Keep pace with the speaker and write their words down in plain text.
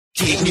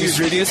geek news,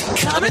 reviews,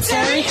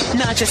 commentary.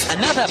 Not just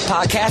another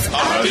podcast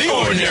on the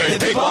ordinary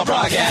Big Ball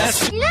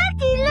Broadcast.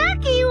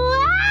 Lucky,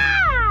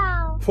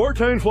 wow!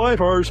 14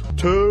 flavors,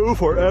 2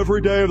 for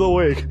every day of the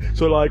week.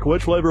 So, like,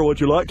 which flavor would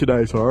you like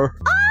today, sir?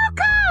 All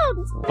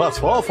cones! That's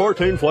all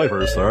 14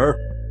 flavors, sir.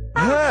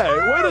 Hey,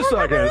 wait a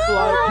second.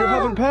 Like, you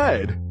haven't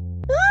paid.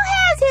 Who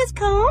has his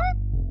cone?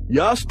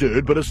 Yes,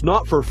 dude, but it's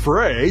not for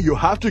free. You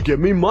have to give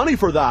me money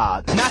for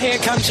that. Now here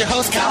comes your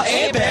host, Kyle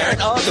Hebert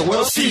of The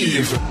World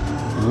Steve.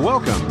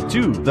 Welcome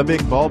to the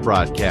Big Ball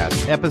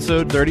Broadcast,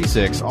 episode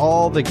 36.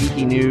 All the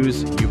geeky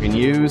news you can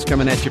use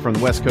coming at you from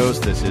the West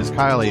Coast. This is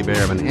Kyle Hebert.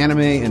 I'm an anime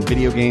and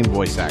video game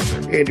voice actor.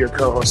 And your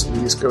co-host of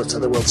the East Coast,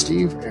 The World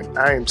Steve, and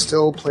I am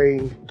still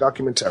playing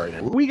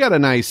Documentarian. We got a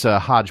nice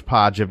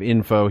hodgepodge of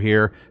info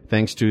here,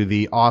 thanks to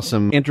the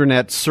awesome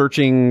internet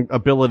searching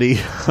ability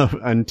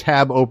and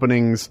tab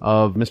openings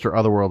of Mr.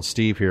 Otherworld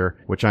Steve here,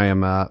 which I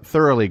am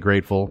thoroughly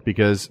grateful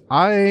because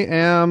I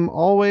am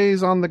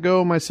always on the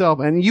go myself,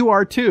 and you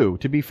are too,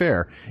 to be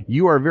fair.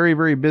 You are very,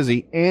 very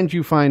busy, and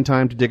you find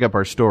time to dig up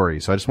our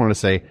stories. So I just want to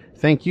say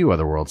thank you,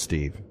 Otherworld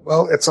Steve.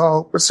 Well, it's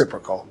all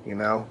reciprocal, you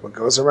know. What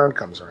goes around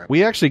comes around.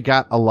 We actually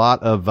got a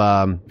lot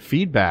of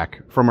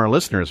feedback from our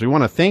listeners. We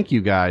want to thank you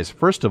guys,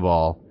 first of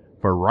all,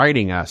 for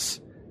writing us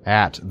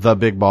at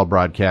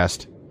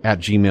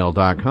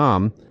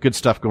thebigballbroadcast@gmail.com. Good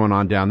stuff going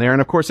on down there.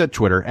 And of course at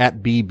Twitter,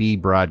 at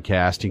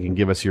BBBroadcast. You can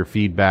give us your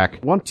feedback.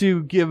 Want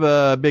to give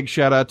a big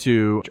shout out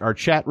to our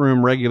chat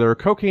room regular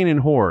Cocaine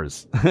and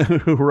Whores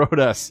who wrote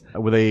us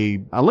with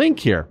a link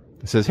here.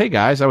 It says, hey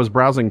guys, I was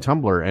browsing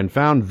Tumblr and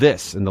found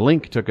this. And the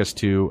link took us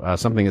to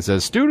something that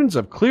says, students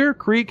of Clear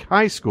Creek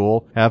High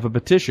School have a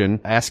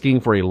petition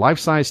asking for a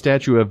life-size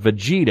statue of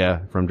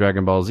Vegeta from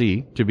Dragon Ball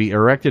Z to be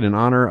erected in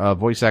honor of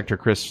voice actor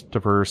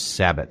Christopher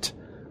Sabat,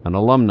 an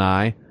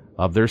alumni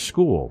of their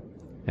school.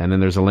 And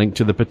then there's a link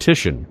to the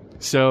petition.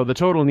 So the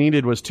total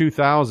needed was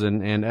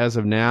 2,000, and as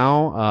of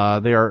now,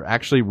 they are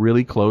actually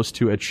really close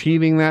to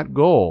achieving that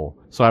goal.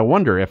 So I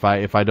wonder if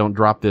I don't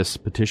drop this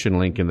petition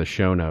link in the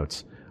show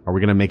notes, are we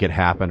going to make it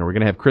happen? Are we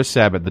going to have Chris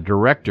Sabat, the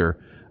director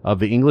of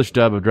the English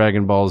dub of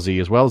Dragon Ball Z,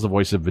 as well as the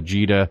voice of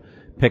Vegeta,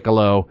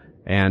 Piccolo,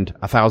 and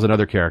 1,000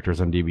 other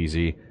characters on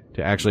DBZ,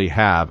 to actually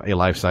have a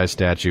life-size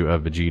statue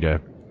of Vegeta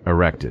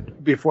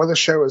erected? Before the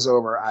show is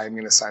over, I'm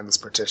going to sign this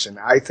petition.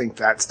 I think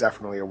that's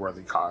definitely a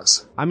worthy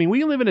cause. I mean,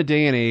 we live in a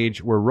day and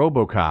age where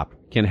RoboCop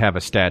can have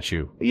a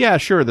statue. Yeah,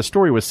 sure, the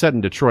story was set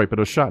in Detroit, but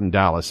it was shot in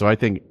Dallas, so I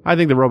think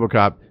the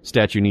RoboCop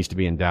statue needs to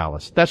be in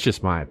Dallas. That's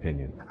just my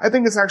opinion. I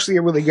think it's actually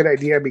a really good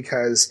idea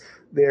because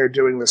they're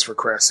doing this for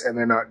Chris, and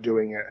they're not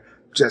doing it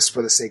just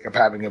for the sake of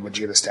having a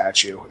Vegeta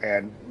statue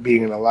and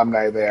being an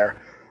alumni there.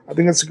 I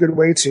think it's a good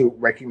way to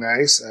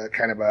recognize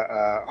kind of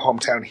a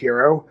hometown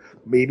hero,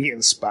 maybe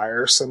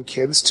inspire some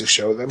kids to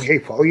show them, hey,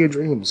 follow your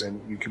dreams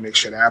and you can make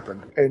shit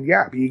happen. And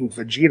yeah, being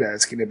Vegeta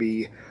is going to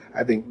be,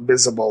 I think,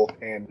 visible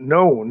and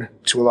known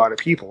to a lot of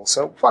people.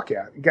 So fuck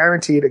yeah.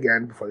 Guaranteed,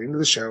 again, before the end of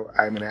the show,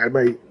 I'm going to add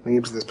my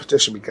name to this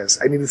petition because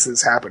I need to see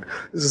this happen.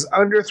 This is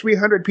under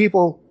 300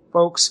 people,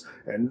 folks,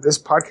 and this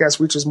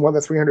podcast reaches more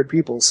than 300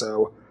 people,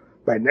 so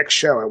by next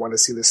show, I want to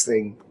see this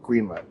thing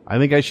greenlit. I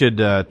think I should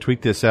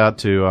tweet this out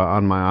to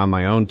on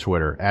my own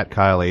Twitter at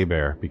Kyle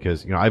Hebert,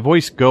 because I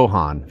voice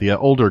Gohan, the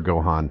older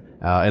Gohan,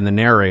 and the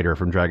narrator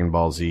from Dragon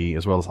Ball Z,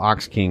 as well as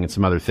Ox King and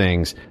some other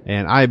things.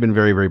 And I have been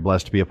very, very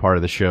blessed to be a part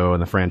of the show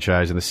and the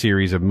franchise and the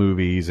series of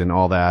movies and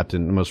all that,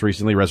 and most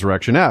recently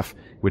Resurrection F,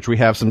 which we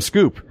have some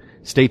scoop.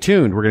 Stay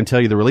tuned. We're going to tell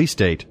you the release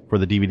date for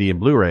the DVD and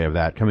Blu-ray of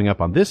that coming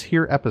up on this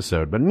here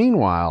episode. But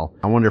meanwhile,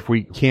 I wonder if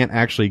we can't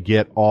actually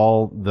get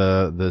all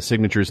the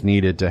signatures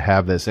needed to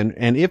have this.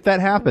 And if that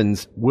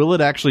happens, will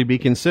it actually be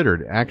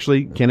considered?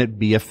 Actually, can it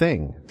be a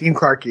thing? Dean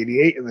Clark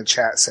 88 in the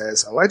chat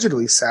says,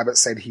 allegedly Sabat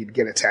said he'd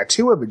get a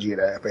tattoo of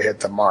Vegeta if it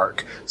hit the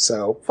mark.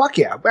 So, fuck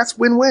yeah, that's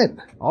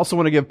win-win. Also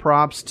want to give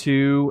props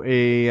to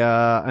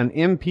an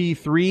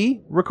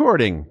MP3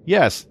 recording.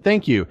 Yes,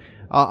 thank you.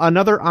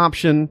 Another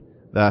option.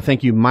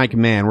 Thank you, Mike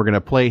Mann. We're going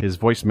to play his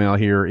voicemail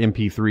here,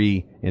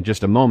 MP3, in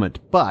just a moment.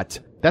 But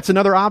that's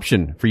another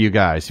option for you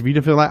guys. If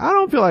you feel like, I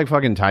don't feel like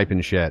fucking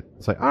typing shit.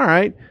 It's like, all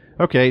right.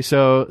 Okay,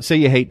 so say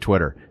you hate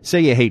Twitter.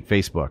 Say you hate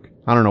Facebook.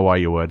 I don't know why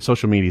you would.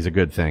 Social media is a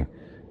good thing.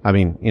 I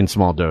mean, in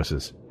small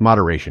doses.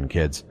 Moderation,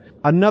 kids.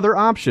 Another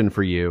option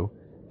for you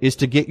is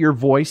to get your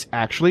voice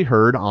actually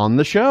heard on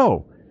the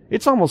show.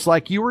 It's almost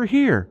like you were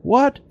here.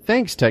 What?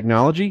 Thanks,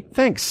 technology.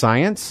 Thanks,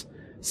 science.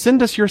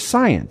 Send us your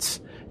science.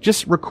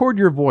 Just record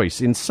your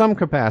voice in some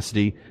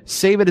capacity,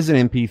 save it as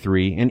an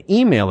MP3, and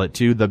email it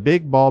to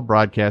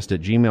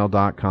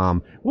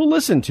thebigballbroadcast@gmail.com. We'll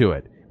listen to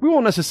it. We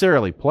won't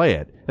necessarily play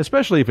it,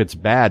 especially if it's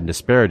bad and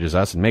disparages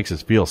us and makes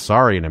us feel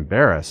sorry and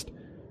embarrassed.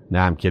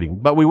 Nah, I'm kidding.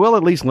 But we will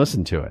at least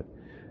listen to it.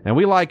 And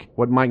we like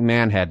what Mike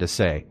Mann had to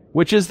say,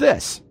 which is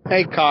this.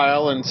 Hey,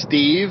 Kyle and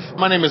Steve.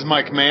 My name is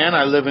Mike Mann.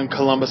 I live in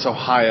Columbus,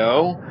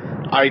 Ohio.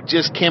 I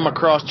just came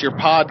across your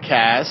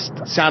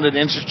podcast. Sounded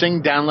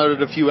interesting.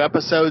 Downloaded a few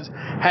episodes.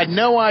 Had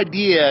no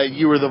idea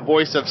you were the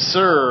voice of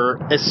Sir.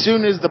 As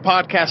soon as the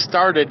podcast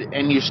started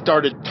and you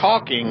started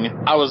talking,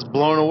 I was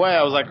blown away.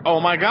 I was like, oh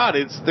my God,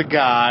 it's the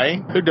guy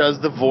who does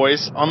the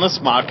voice on the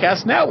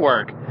Smodcast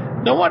Network.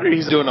 No wonder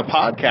he's doing a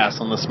podcast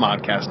on the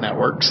Smodcast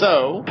Network.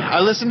 So, I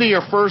listened to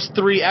your first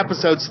 3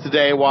 episodes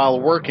today while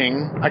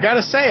working. I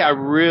gotta say, I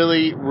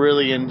really,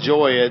 really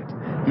enjoy it.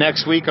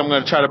 Next week, I'm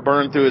going to try to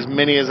burn through as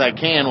many as I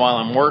can while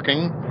I'm working.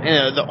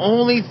 And the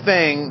only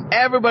thing,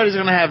 everybody's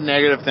going to have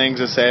negative things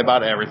to say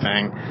about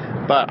everything,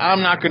 but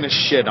I'm not going to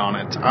shit on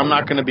it. I'm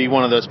not going to be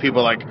one of those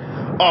people like,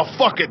 oh,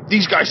 fuck it,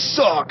 these guys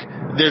suck.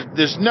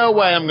 There's no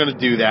way I'm going to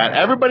do that.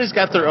 Everybody's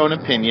got their own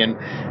opinion,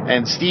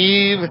 and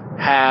Steve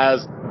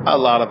has a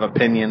lot of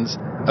opinions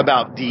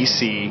about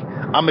DC.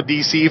 I'm a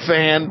DC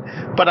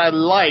fan, but I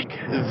like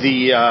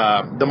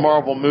the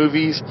Marvel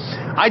movies.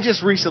 I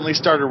just recently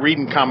started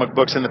reading comic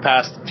books in the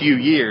past few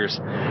years,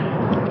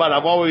 but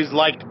I've always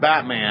liked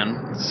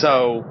Batman,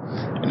 so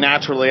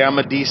naturally I'm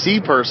a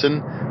DC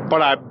person,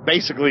 but I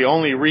basically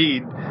only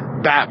read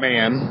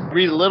Batman.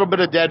 Read a little bit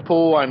of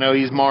Deadpool. I know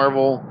he's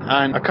Marvel,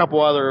 and a couple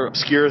other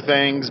obscure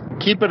things.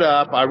 Keep it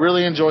up. I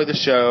really enjoy the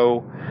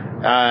show,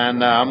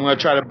 and I'm going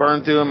to try to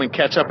burn through them and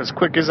catch up as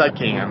quick as I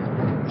can.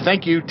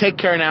 Thank you. Take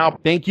care now.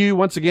 Thank you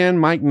once again,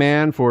 Mike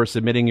Mann, for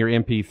submitting your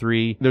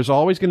MP3. There's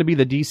always going to be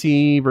the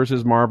DC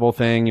versus Marvel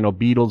thing,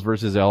 Beatles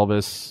versus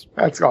Elvis.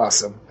 That's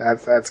awesome.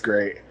 That's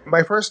great.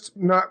 My first,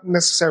 not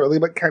necessarily,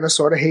 but kind of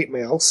sort of hate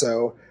mail,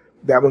 so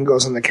that one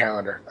goes on the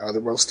calendar.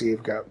 Otherworld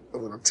Steve got a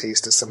little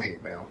taste of some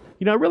hate mail.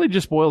 It really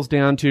just boils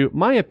down to,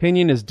 my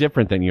opinion is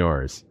different than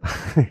yours.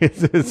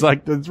 It's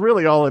like, that's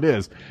really all it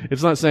is.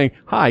 It's not saying,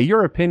 hi,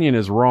 your opinion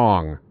is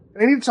wrong.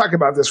 I need to talk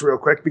about this real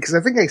quick because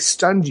I think I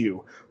stunned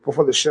you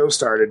before the show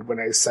started when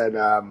I said,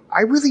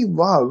 I really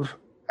love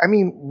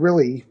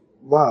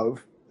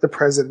the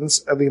Presidents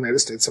of the United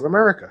States of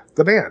America,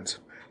 the band.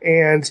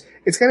 And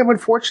it's kind of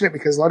unfortunate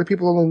because a lot of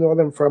people only know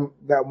them from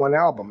that one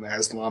album that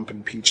has Lump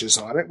and Peaches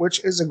on it,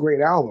 which is a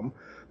great album.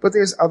 But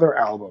there's other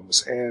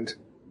albums, and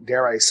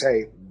dare I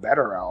say,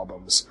 better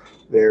albums.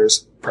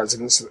 There's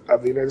Presidents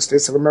of the United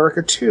States of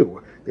America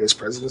 2. There's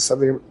Presidents of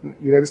the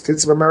United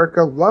States of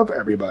America Love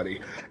Everybody.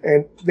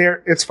 And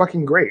it's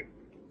fucking great.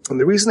 And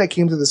the reason I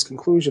came to this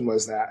conclusion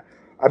was that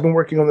I've been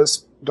working on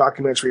this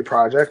documentary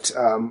project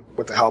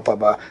with the help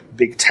of a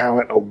big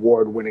talent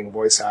award-winning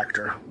voice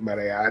actor, might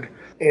I add.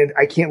 And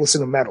I can't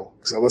listen to metal,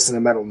 because I listen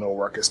to metal, no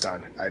work is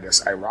done.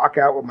 I rock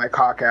out with my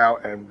cock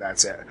out, and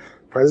that's it.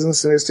 Presidents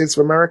of the United States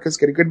of America's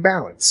got a good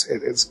balance.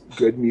 It's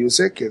good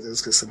music.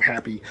 It's got some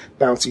happy,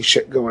 bouncy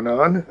shit going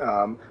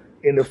on.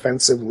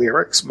 Inoffensive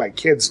lyrics. My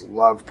kids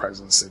love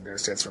Presidents of the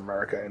United States of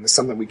America, and it's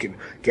something we can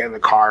get in the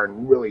car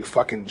and really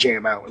fucking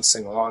jam out and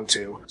sing along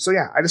to. So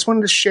yeah, I just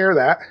wanted to share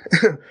that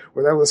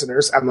with our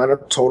listeners. I'm not a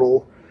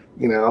total,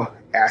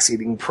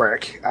 ass-eating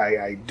prick.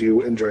 I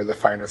do enjoy the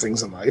finer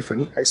things in life,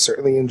 and I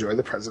certainly enjoy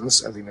the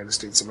Presidents of the United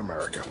States of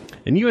America.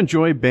 And you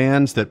enjoy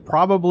bands that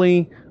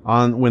probably,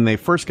 when they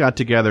first got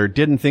together,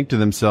 didn't think to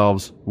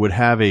themselves would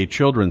have a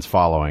children's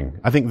following.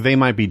 I think They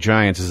Might Be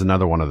Giants is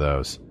another one of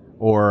those.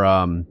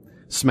 Or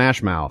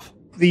Smash Mouth.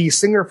 The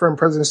singer from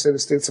Presidents of the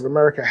United States of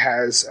America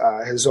has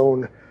his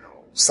own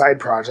side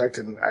project,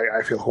 and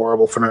I feel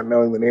horrible for not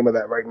knowing the name of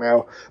that right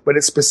now, but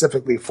it's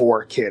specifically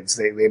for kids.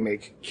 They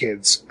make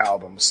kids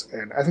albums,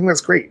 and I think that's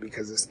great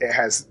because it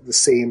has the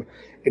same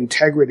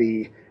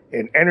integrity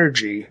and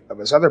energy of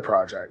his other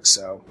projects,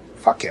 so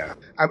fuck yeah.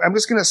 I'm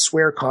just going to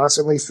swear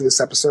constantly through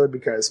this episode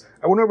because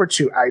I went over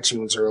to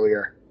iTunes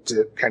earlier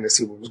to kind of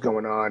see what was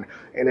going on,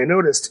 and I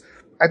noticed,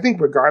 I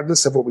think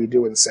regardless of what we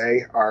do and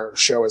say, our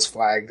show is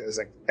flagged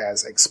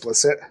as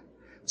explicit.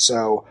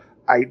 So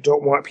I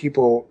don't want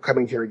people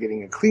coming here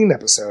getting a clean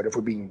episode if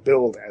we're being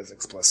billed as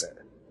explicit.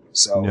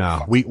 So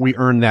no, we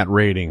earned that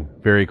rating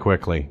very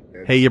quickly.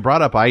 Hey, you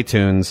brought up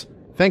iTunes.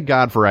 Thank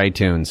God for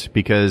iTunes,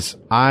 because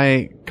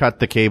I cut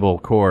the cable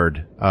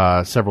cord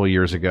several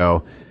years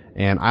ago,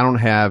 and I don't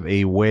have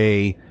a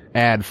way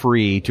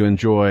ad-free to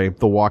enjoy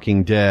The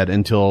Walking Dead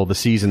until the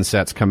season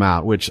sets come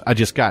out, which I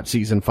just got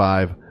season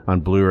 5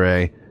 on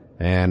Blu-ray,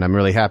 and I'm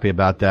really happy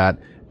about that.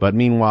 But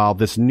meanwhile,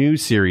 this new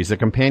series, the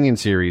companion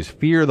series,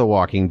 Fear the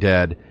Walking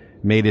Dead,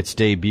 made its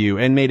debut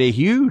and made a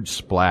huge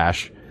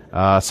splash,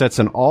 sets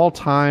an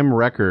all-time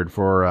record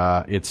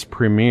for its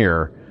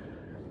premiere.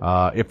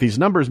 If these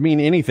numbers mean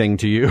anything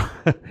to you,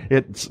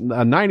 it's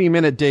a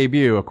 90-minute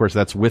debut, of course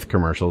that's with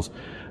commercials,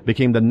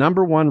 became the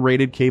 #1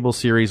 rated cable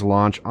series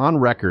launch on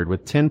record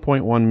with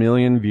 10.1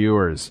 million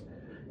viewers,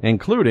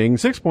 including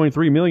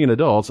 6.3 million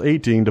adults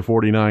 18 to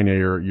 49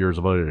 years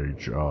of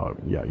age.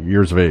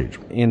 Years of age.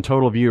 In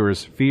total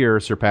viewers,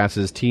 Fear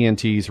surpasses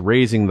TNT's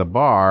Raising the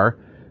Bar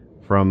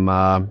from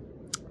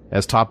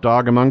as top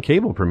dog among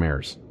cable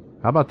premieres.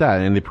 How about that?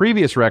 And the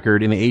previous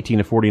record in the 18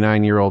 to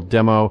 49-year-old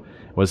demo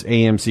was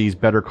AMC's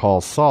Better Call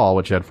Saul,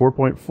 which had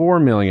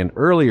 4.4 million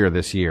earlier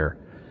this year.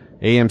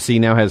 AMC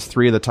now has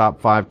 3 of the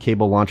top 5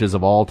 cable launches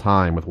of all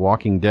time, with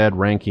Walking Dead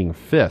ranking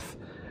 5th.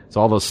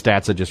 So all those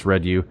stats I just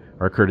read you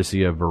are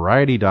courtesy of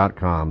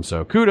Variety.com.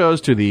 So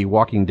kudos to the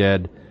Walking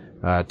Dead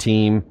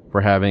team for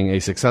having a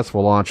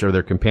successful launch of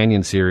their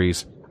companion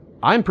series.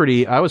 I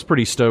was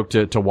pretty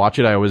stoked to watch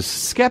it. I was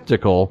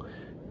skeptical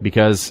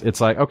because it's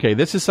like, okay,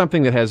 this is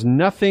something that has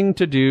nothing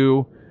to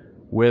do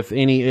with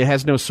it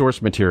has no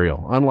source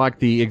material. Unlike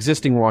the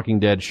existing Walking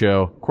Dead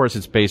show, of course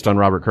it's based on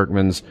Robert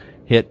Kirkman's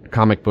hit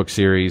comic book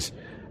series,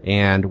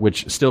 and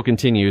which still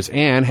continues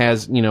and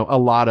has, a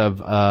lot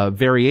of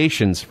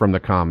variations from the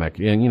comic.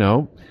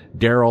 And,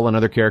 Daryl and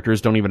other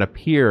characters don't even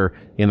appear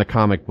in the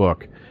comic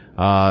book.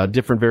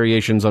 Different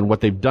variations on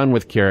what they've done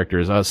with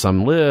characters.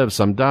 Some live,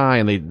 some die,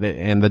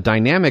 and the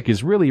dynamic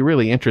is really,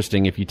 really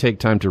interesting if you take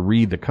time to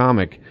read the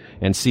comic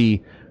and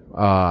see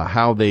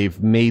how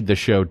they've made the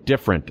show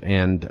different.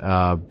 And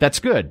that's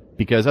good,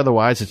 because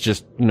otherwise it's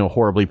just,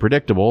 horribly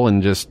predictable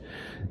and just,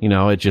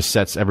 it just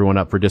sets everyone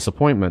up for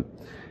disappointment.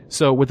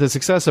 So with the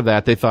success of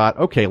that, they thought,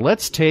 okay,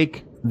 let's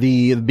take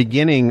the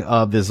beginning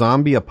of the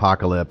zombie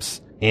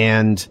apocalypse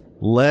and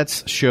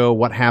let's show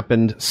what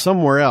happened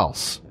somewhere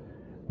else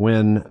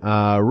when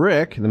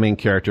Rick, the main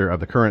character of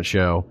the current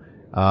show,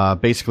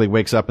 basically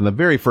wakes up in the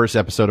very first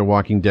episode of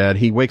Walking Dead.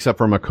 He wakes up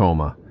from a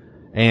coma,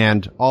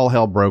 and all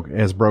hell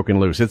has broken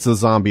loose. It's the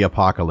zombie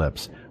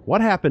apocalypse.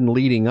 What happened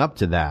leading up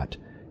to that?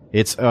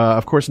 It's,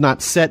 of course,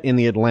 not set in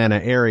the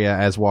Atlanta area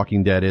as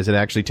Walking Dead is. It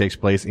actually takes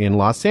place in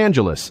Los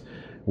Angeles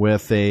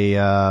with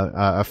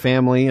a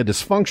family, a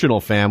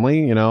dysfunctional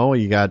family.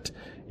 You got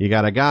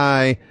a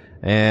guy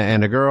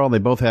and a girl. They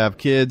both have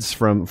kids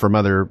from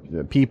other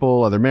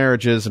people, other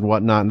marriages and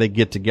whatnot, and they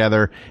get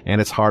together, and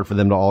it's hard for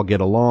them to all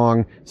get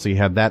along. So you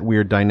have that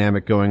weird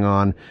dynamic going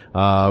on.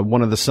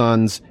 One of the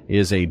sons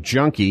is a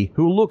junkie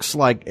who looks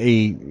like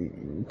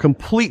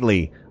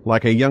completely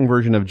like a young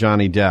version of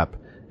Johnny Depp.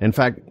 In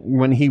fact,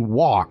 when he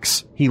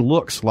walks, he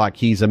looks like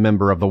he's a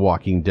member of The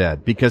Walking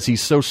Dead because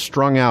he's so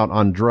strung out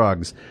on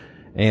drugs.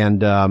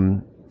 And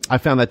I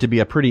found that to be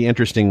a pretty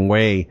interesting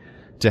way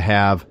to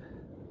have,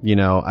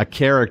 a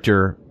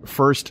character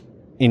first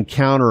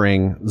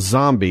encountering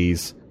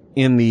zombies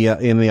in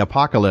the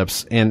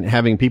apocalypse and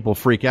having people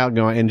freak out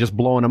going and just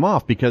blowing him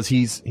off because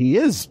he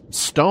is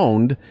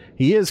stoned.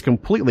 He is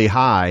completely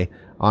high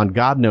on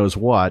God knows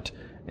what.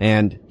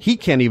 And he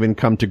can't even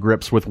come to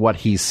grips with what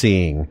he's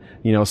seeing,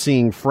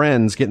 seeing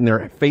friends getting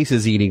their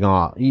faces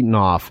eaten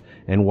off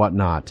and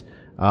whatnot.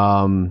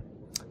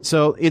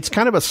 So it's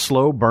kind of a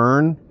slow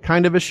burn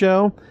kind of a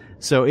show.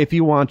 So if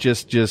you want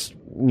just,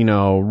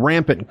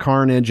 rampant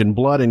carnage and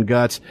blood and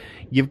guts,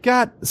 you've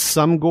got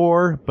some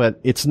gore, but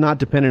it's not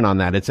dependent on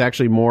that. It's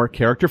actually more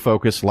character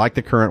focused, like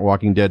the current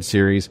Walking Dead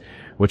series,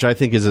 which I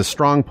think is a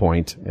strong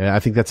point. I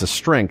think that's a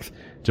strength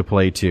to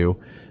play to.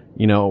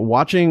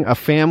 Watching a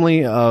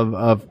family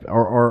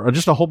or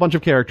just a whole bunch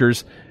of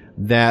characters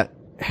that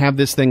have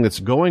this thing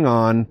that's going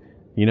on.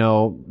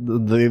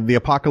 The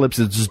apocalypse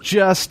is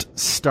just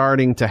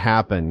starting to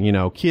happen.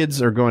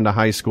 Kids are going to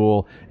high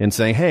school and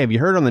saying, hey, have you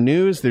heard on the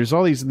news? There's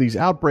all these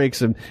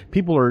outbreaks and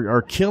people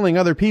are killing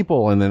other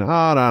people. And then,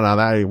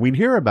 no, we'd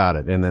hear about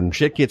it. And then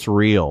shit gets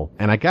real.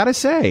 And I gotta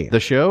say, the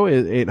show,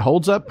 it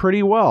holds up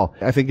pretty well.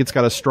 I think it's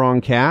got a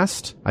strong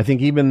cast. I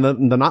think even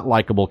the not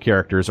likable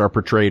characters are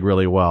portrayed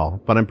really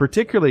well. But I'm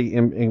particularly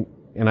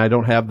and I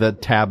don't have the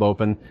tab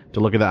open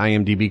to look at the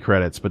IMDb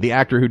credits, but the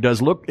actor who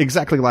does look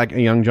exactly like a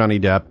young Johnny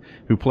Depp,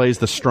 who plays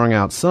the strung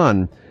out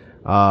son,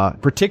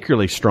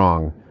 particularly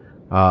strong,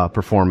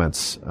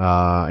 performance.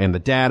 And the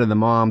dad and the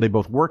mom, they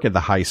both work at the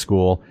high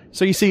school.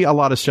 So you see a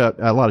lot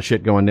of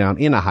shit going down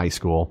in a high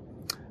school,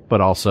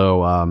 but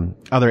also,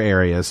 other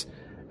areas.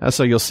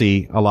 So you'll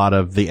see a lot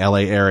of the LA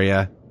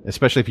area,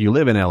 especially if you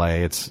live in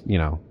LA. It's,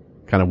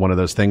 kind of one of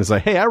those things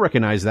like, hey, I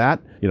recognize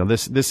that.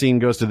 This scene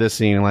goes to this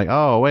scene and like,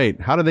 oh,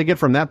 wait, how did they get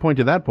from that point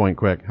to that point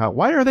quick?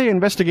 Why are they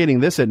investigating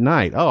this at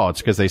night? Oh,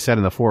 it's because they sat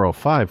in the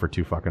 405 for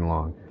too fucking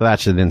long.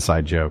 That's an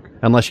inside joke,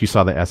 unless you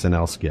saw the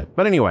SNL skit.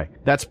 But anyway,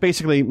 that's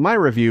basically my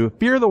review.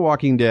 Fear the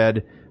Walking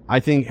Dead, I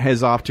think,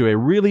 has off to a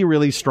really,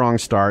 really strong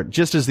start,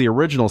 just as the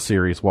original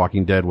series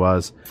Walking Dead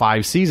was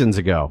 5 seasons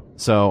ago.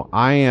 So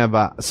I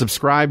have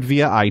subscribed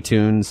via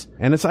iTunes,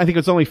 and I think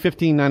it's only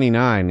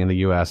 $15.99 in the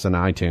US on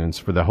iTunes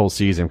for the whole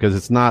season, because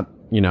it's not,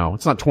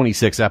 it's not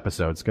 26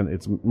 episodes.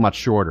 It's much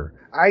shorter.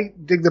 I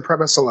dig the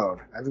premise alone.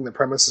 I think the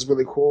premise is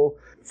really cool.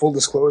 Full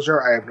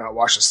disclosure, I have not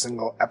watched a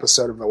single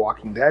episode of The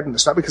Walking Dead, and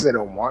it's not because I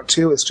don't want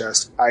to, it's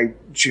just I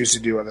choose to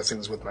do other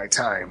things with my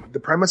time.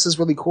 The premise is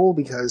really cool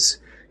because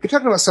you're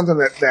talking about something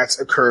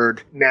that's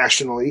occurred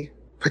nationally,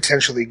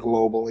 potentially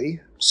globally.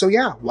 So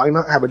yeah, why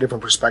not have a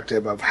different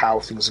perspective of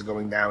how things are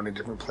going down in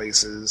different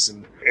places?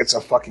 And it's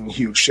a fucking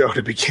huge show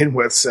to begin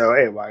with, so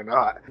hey, why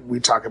not? We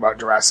talk about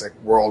Jurassic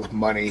World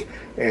money,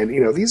 and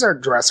these are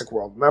Jurassic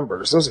World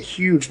numbers. Those are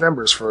huge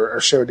numbers for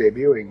a show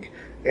debuting,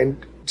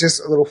 and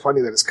just a little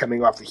funny that it's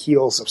coming off the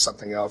heels of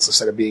something else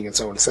instead of being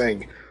its own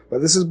thing. But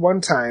this is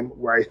one time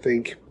where I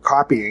think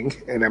copying,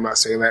 and I'm not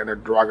saying that in a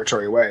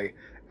derogatory way,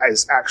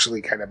 is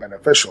actually kind of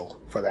beneficial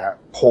for that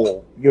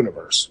whole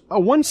universe.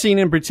 One scene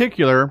in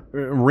particular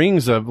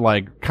rings of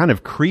kind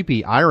of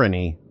creepy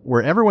irony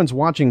where everyone's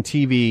watching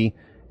TV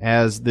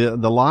as the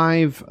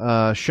live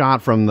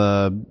shot from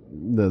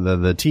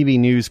the TV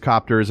news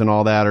copters and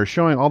all that are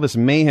showing all this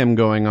mayhem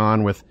going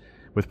on with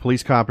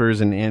police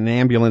copters and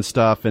ambulance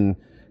stuff, and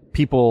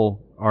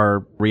people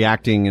are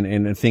reacting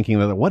and thinking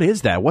that, what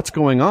is that? What's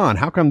going on?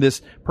 How come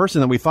this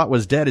person that we thought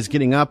was dead is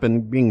getting up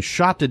and being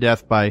shot to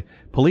death by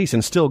police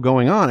and still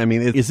going on? I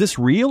mean, is this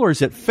real or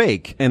is it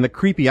fake? And the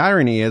creepy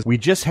irony is we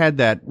just had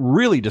that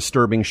really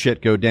disturbing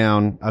shit go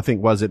down. I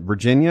think, was it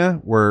Virginia,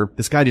 where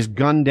this guy just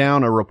gunned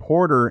down a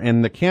reporter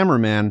and the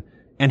cameraman,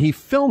 and he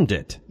filmed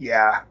it.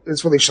 Yeah,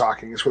 it's really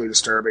shocking. It's really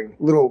disturbing.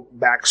 Little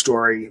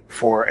backstory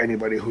for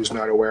anybody who's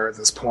not aware at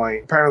this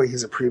point. Apparently,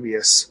 he's a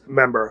previous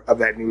member of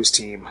that news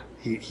team.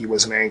 He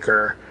was an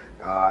anchor.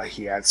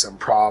 He had some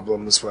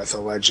problems with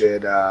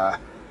alleged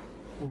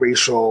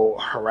racial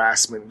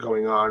harassment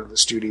going on in the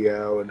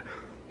studio, and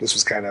this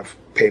was kind of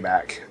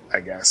payback,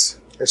 I guess.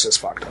 It's just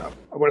fucked up.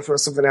 I want to throw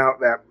something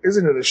out that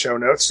isn't in the show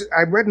notes.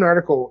 I read an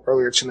article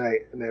earlier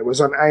tonight, and it was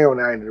on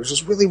IO9, and it was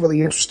just really,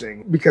 really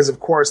interesting because, of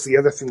course, the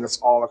other thing that's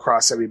all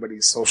across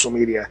everybody's social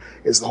media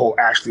is the whole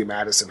Ashley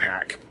Madison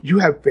hack. You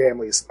have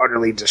families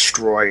utterly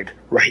destroyed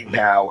right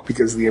now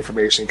because of the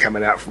information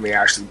coming out from the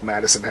Ashley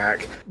Madison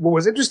hack. What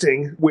was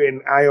interesting,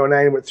 when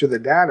IO9 went through the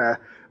data,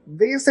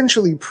 they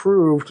essentially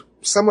proved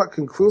somewhat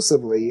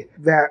conclusively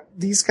that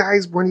these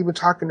guys weren't even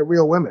talking to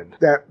real women,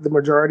 that the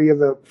majority of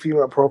the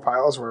female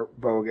profiles were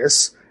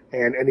bogus,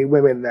 and any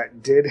women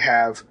that did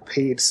have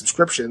paid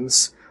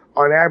subscriptions,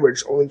 on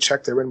average, only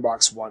checked their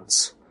inbox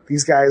once.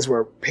 These guys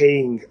were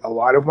paying a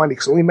lot of money,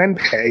 because only men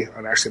pay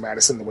on Ashley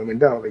Madison, the women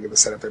don't. They get to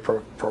set up their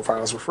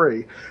profiles for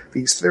free.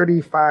 These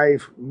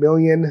 35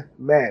 million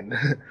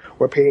men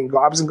were paying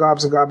gobs and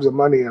gobs and gobs of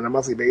money on a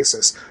monthly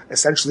basis,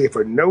 essentially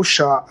for no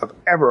shot of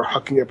ever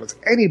hooking up with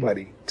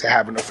anybody to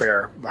have an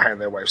affair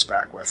behind their wife's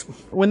back with.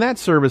 When that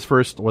service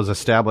first was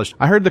established,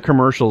 I heard the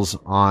commercials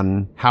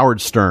on Howard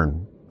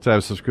Stern. So I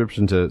have a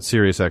subscription to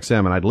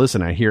SiriusXM, and I'd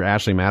listen. I hear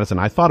Ashley Madison.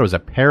 I thought it was a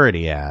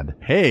parody ad.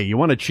 Hey, you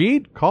want to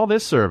cheat? Call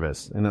this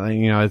service. And,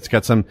 it's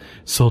got some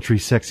sultry,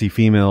 sexy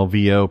female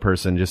VO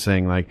person just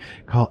saying, like,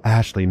 call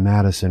Ashley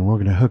Madison. We're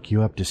going to hook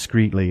you up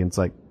discreetly. And it's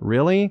like,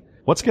 really?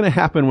 What's going to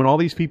happen when all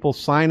these people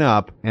sign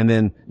up and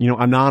then,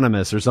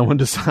 anonymous or someone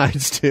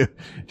decides to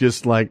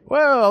just like,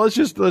 well, let's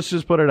just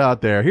put it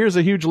out there. Here's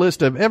a huge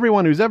list of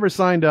everyone who's ever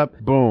signed up.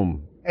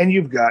 Boom. And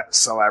you've got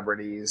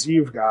celebrities.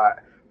 You've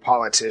got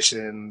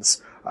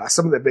politicians.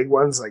 Some of the big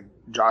ones, like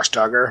Josh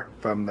Duggar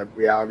from the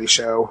reality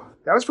show,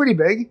 that was pretty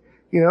big.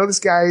 This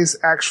guy's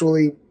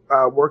actually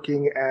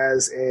working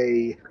as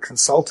a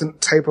consultant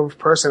type of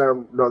person. I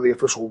don't know the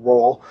official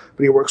role,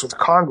 but he works with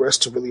Congress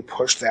to really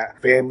push that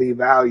family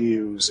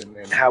values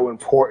and how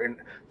important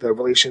the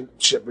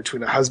relationship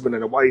between a husband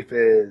and a wife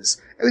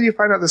is. And then you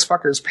find out this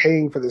fucker's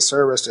paying for this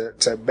service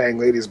to bang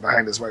ladies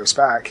behind his wife's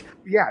back.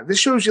 Yeah, this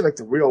shows you like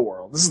the real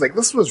world. This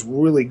is what's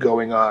really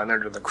going on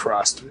under the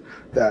crust.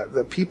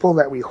 The people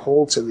that we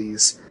hold to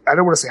these, I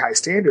don't want to say high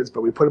standards,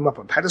 but we put them up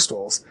on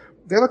pedestals.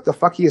 They're like the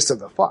fuckiest of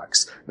the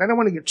fucks. And I don't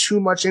want to get too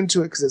much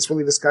into it because it's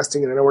really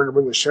disgusting and I don't want to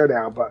bring the show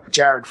down, but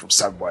Jared from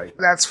Subway,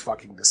 that's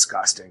fucking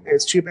disgusting.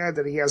 It's too bad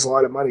that he has a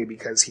lot of money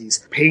because he's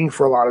paying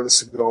for a lot of this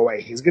to go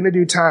away. He's going to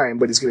do time,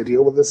 but he's going to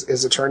deal with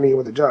his attorney and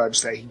with the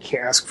judge that he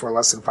can't ask for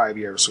less than 5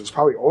 years. So he's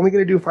probably only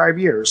going to do 5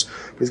 years,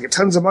 but he's got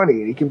tons of money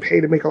and he can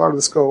pay to make a lot of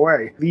this go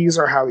away. These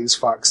are how these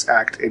fucks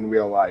act in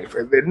real life.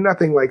 They're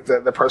nothing like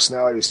the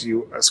personalities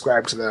you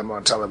ascribe to them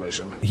on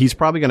television. He's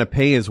probably going to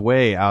pay his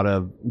way out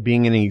of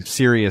being in any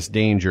serious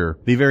danger.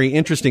 The very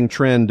interesting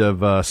trend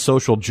of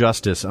social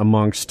justice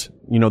amongst,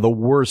 the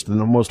worst and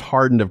the most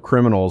hardened of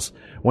criminals.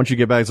 Once you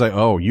get back, it's like,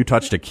 oh, you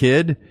touched a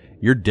kid?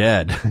 You're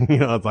dead.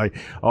 It's like,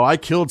 oh, I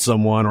killed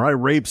someone or I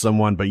raped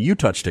someone, but you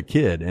touched a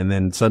kid. And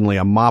then suddenly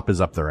a mop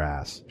is up their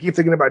ass. Keep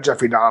thinking about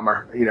Jeffrey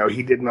Dahmer.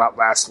 He did not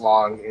last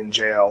long in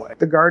jail.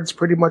 The guards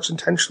pretty much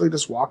intentionally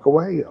just walk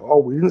away. Oh,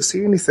 we didn't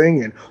see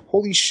anything. And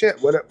holy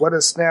shit, what a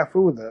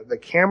snafu. The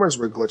cameras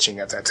were glitching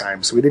at that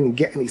time, so we didn't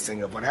get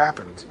anything of what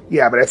happened.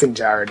 Yeah, but I think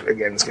Jared,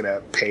 again, is going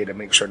to pay to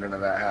make sure none of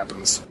that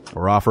happens.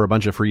 Or offer a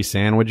bunch of free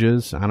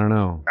sandwiches. I don't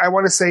know. I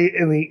want to say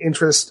in the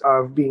interest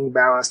of being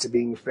balanced and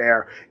being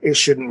fair, it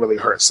shouldn't really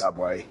hurt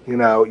Subway.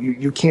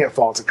 You can't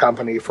fault a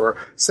company for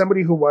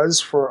somebody who was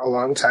for a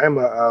long time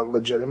a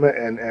legitimate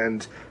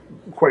and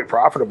quite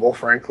profitable,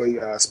 frankly,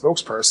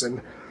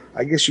 spokesperson.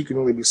 I guess you can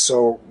only be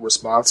so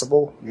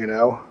responsible,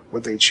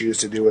 what they choose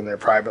to do in their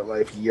private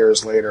life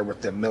years later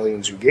with the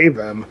millions you gave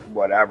them,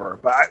 whatever.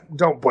 But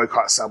don't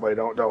boycott Subway.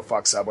 Don't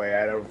fuck Subway.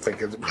 I don't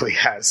think it really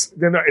has.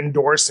 They're not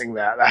endorsing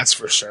that, that's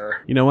for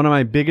sure. One of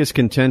my biggest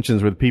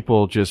contentions with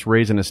people just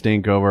raising a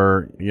stink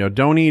over,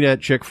 don't eat at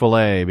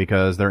Chick-fil-A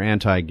because they're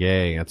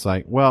anti-gay. It's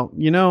like, well,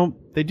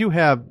 they do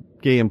have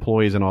gay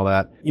employees and all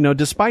that.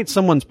 Despite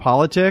someone's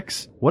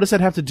politics, what does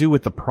that have to do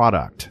with the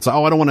product? So,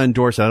 I don't want to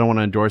endorse it. I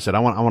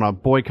want to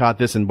boycott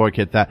this and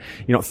boycott that.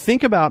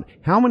 Think about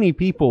how many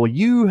people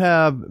you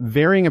have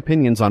varying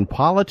opinions on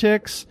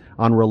politics,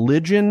 on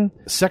religion,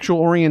 sexual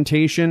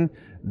orientation,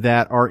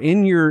 that are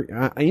in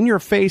your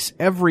face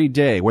every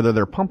day, whether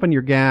they're pumping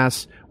your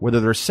gas, whether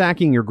they're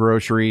sacking your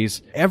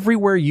groceries.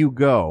 Everywhere you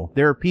go,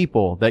 there are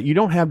people that you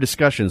don't have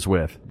discussions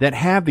with that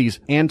have these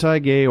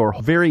anti-gay or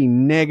very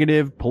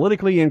negative,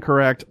 politically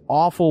incorrect,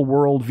 awful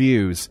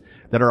worldviews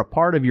that are a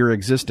part of your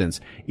existence.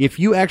 If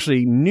you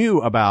actually knew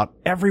about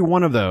every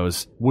one of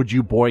those, would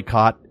you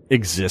boycott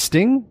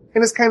existing?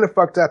 And it's kind of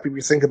fucked up if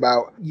you think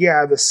about,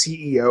 yeah, the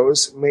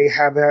CEOs may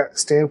have that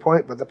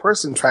standpoint, but the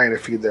person trying to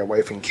feed their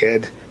wife and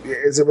kid,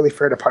 is it really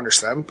fair to punish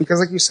them? Because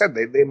like you said,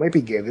 they might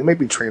be gay, they might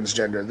be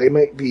transgender, they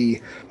might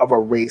be of a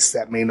race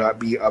that may not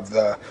be of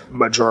the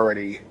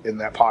majority in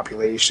that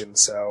population.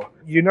 So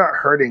you're not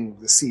hurting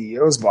the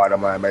CEO's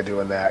bottom line by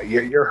doing that.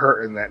 You're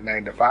hurting that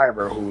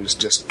 9-to-5er who's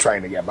just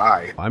trying to get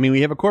by. I mean,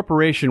 we have a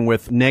corporation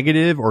with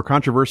negative or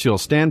controversial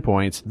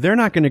standpoints. They're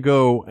not going to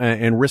go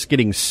and risk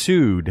getting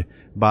sued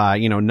by,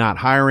 not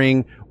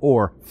hiring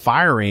or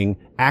firing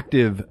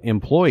active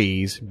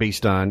employees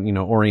based on,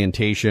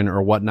 orientation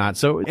or whatnot.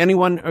 So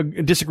anyone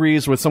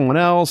disagrees with someone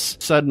else,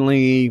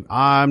 suddenly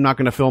I'm not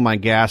going to fill my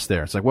gas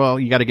there. It's like, well,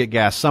 you got to get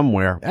gas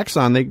somewhere.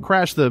 Exxon, they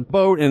crashed the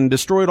boat and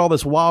destroyed all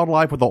this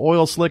wildlife with the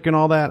oil slick and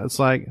all that. It's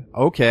like,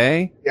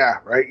 okay. Yeah,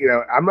 right.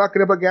 I'm not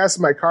going to put gas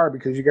in my car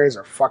because you guys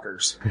are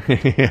fuckers.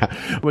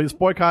 Yeah. Well, it's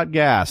boycott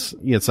gas.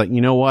 It's like,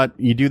 you know what?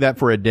 You do that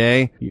for a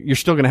day, you're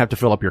still going to have to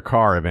fill up your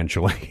car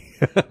eventually.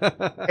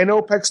 And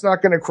OPEC's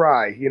not going to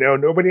cry.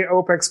 Nobody at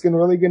OPEC's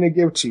really going to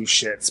give two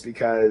shits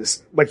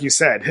because, like you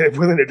said,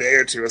 within a day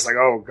or two, it's like,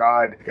 oh,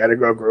 God, gotta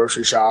go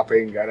grocery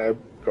shopping, gotta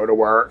go to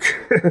work.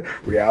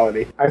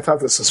 Reality. I thought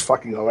this was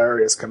fucking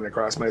hilarious coming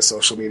across my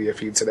social media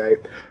feed today.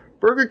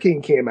 Burger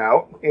King came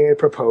out and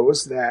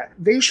proposed that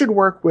they should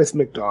work with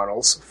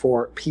McDonald's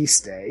for Peace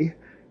Day,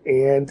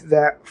 and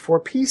that for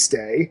Peace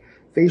Day,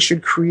 they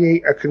should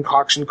create a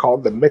concoction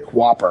called the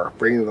McWhopper,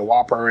 bringing the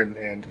Whopper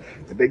and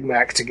the Big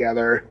Mac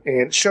together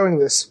and showing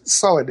this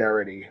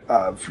solidarity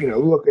of,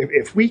 look,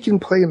 if we can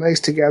play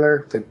nice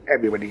together, then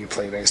everybody can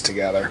play nice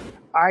together.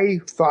 I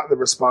thought the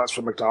response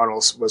from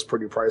McDonald's was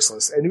pretty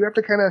priceless. And you have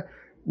to kind of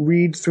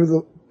read through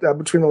the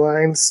between the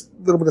lines,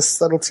 a little bit of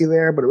subtlety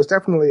there, but it was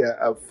definitely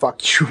a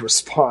fuck you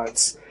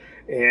response.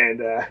 And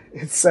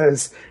it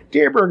says,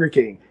 "Dear Burger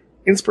King,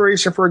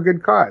 inspiration for a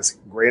good cause.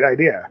 Great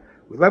idea.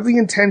 We love the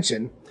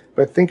intention,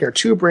 but think our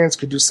two brands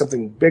could do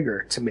something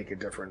bigger to make a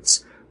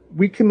difference.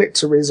 We commit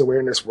to raise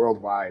awareness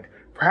worldwide.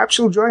 Perhaps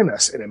you'll join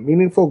us in a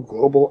meaningful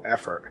global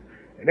effort.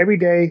 And every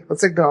day,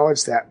 let's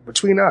acknowledge that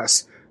between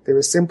us, there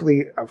is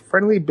simply a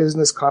friendly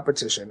business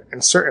competition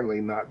and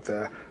certainly not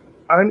the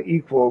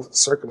unequaled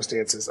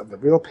circumstances of the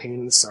real pain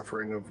and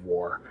suffering of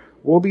war.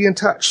 We'll be in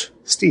touch.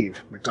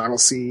 Steve,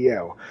 McDonald's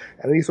CEO."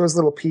 And then he throws a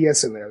little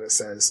PS in there that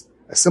says,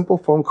 "A simple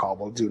phone call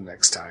will do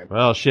next time."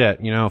 Well, shit.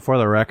 For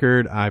the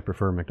record, I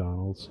prefer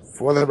McDonald's.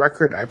 For the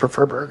record, I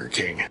prefer Burger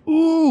King.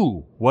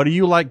 Ooh. What do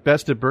you like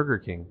best at Burger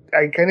King?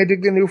 I kind of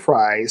dig the new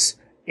fries,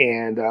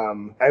 and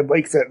I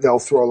like that they'll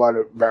throw a lot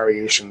of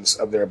variations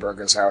of their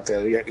burgers out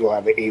there. You'll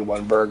have the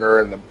A1 burger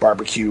and the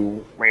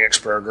barbecue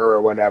ranch burger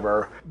or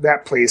whatever.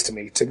 That plays to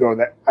me to go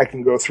that I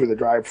can go through the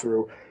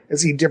drive-thru and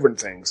see different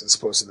things as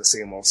opposed to the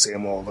same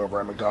old over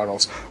at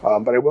McDonald's.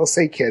 But I will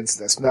say, kids,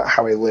 that's not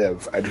how I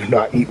live. I do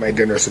not eat my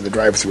dinner through the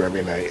drive-thru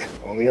every night.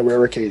 Only on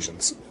rare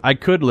occasions. I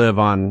could live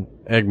on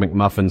Egg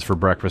McMuffins for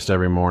breakfast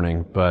every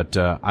morning, but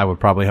I would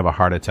probably have a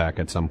heart attack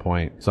at some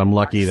point. So I'm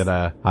lucky that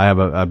I have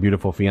a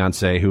beautiful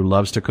fiance who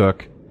loves to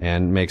cook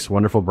and makes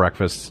wonderful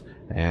breakfasts,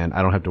 and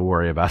I don't have to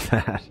worry about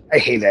that. I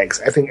hate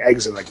eggs. I think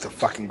eggs are like the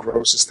fucking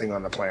grossest thing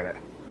on the planet.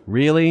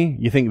 Really?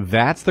 You think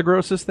that's the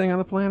grossest thing on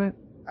the planet?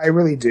 I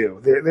really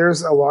do.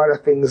 There's a lot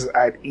of things that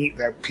I'd eat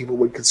that people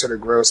would consider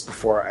gross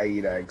before I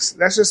eat eggs.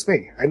 That's just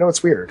me. I know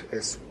it's weird.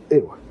 It's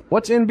ew.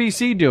 What's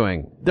NBC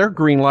doing? They're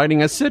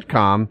greenlighting a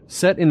sitcom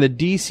set in the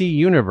DC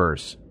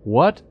universe.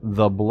 What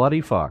the bloody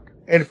fuck?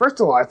 And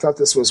first of all, I thought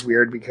this was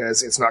weird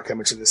because it's not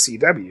coming to the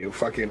CW,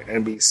 fucking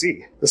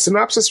NBC. The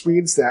synopsis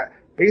reads that,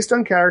 based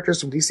on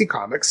characters from DC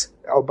Comics...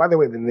 Oh, by the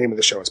way, the name of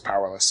the show is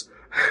Powerless.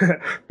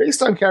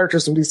 Based on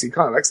characters from DC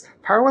Comics,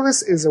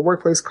 Powerless is a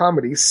workplace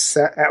comedy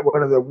set at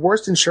one of the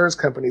worst insurance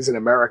companies in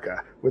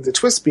America, with the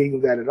twist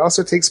being that it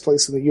also takes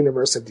place in the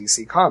universe of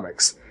DC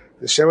Comics.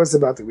 The show is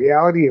about the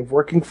reality of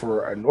working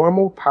for a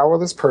normal,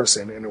 powerless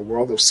person in a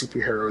world of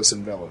superheroes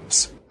and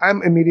villains.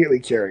 I'm immediately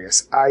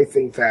curious. I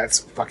think that's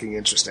fucking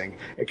interesting.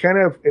 It kind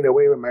of, in a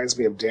way, reminds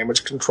me of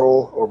Damage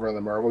Control over in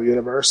the Marvel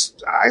Universe.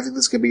 I think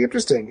this could be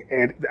interesting.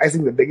 And I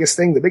think the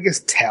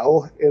biggest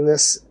tell in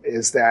this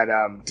is that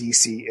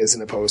DC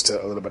isn't opposed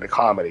to a little bit of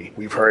comedy.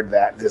 We've heard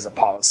that there's a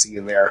policy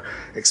in their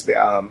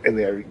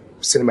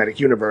cinematic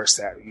universe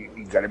that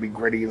you got to be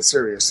gritty and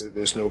serious.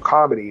 There's no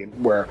comedy,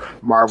 where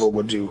Marvel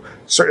would do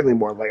certainly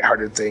more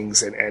lighthearted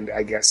things, and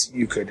I guess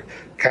you could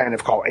kind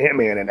of call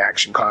Ant-Man an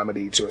action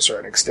comedy to a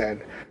certain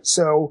extent.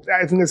 So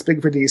I think that's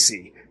big for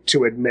DC.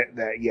 to admit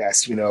that,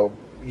 yes,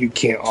 you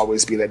can't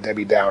always be that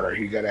Debbie Downer.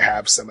 You got to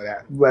have some of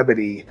that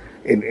levity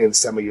in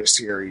some of your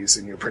series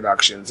and your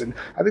productions. And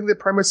I think the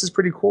premise is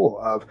pretty cool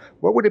of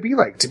what would it be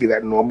like to be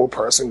that normal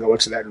person going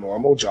to that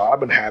normal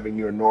job and having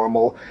your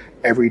normal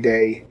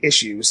everyday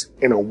issues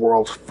in a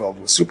world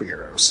filled with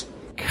superheroes.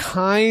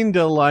 Kind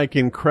of like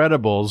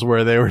Incredibles,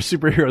 where they were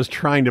superheroes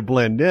trying to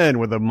blend in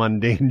with a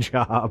mundane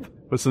job.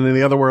 But something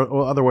the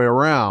other way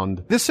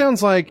around. This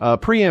sounds like a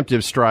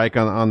preemptive strike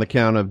on the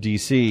count of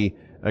DC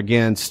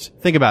against,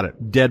 think about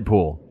it,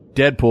 Deadpool.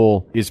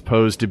 Deadpool is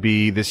supposed to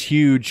be this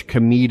huge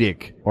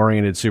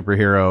comedic-oriented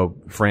superhero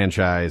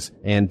franchise,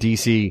 and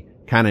DC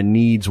kind of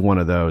needs one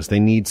of those. They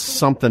need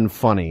something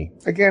funny.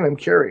 Again, I'm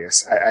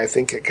curious. I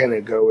think it kind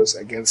of goes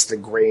against the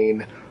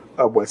grain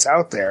of what's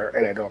out there,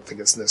 and I don't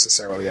think it's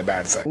necessarily a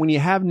bad thing. When you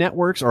have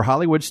networks or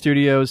Hollywood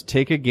studios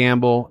take a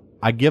gamble,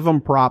 I give them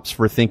props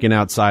for thinking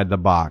outside the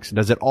box.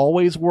 Does it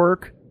always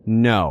work?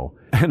 No.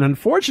 And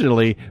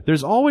unfortunately,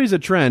 there's always a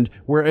trend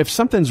where if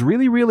something's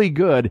really, really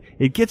good,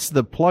 it gets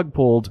the plug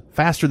pulled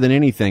faster than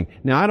anything.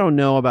 Now, I don't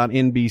know about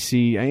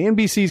NBC.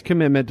 NBC's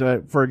commitment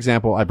to, for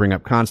example, I bring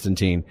up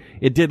Constantine.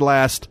 It did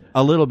last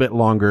a little bit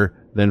longer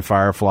than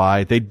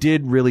Firefly. They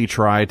did really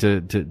try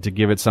to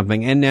give it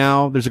something. And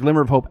now there's a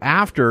glimmer of hope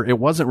after it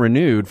wasn't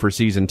renewed for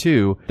season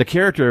 2. The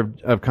character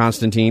of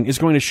Constantine is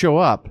going to show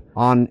up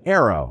on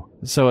Arrow.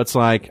 So it's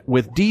like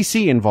with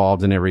DC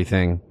involved in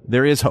everything,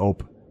 there is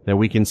hope that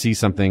we can see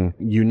something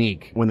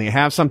unique. When they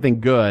have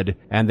something good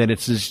and that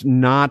it's just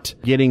not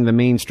getting the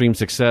mainstream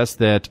success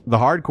that the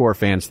hardcore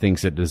fans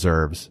thinks it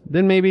deserves,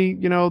 then maybe,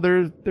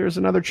 there's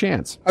another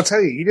chance. I'll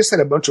tell you, you just said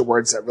a bunch of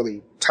words that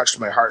really touched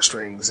my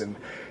heartstrings, and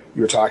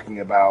you were talking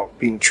about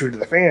being true to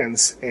the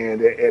fans,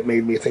 and it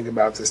made me think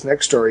about this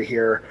next story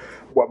here,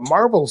 what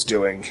Marvel's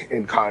doing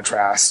in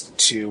contrast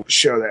to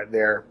show that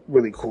they're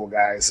really cool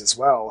guys as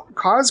well.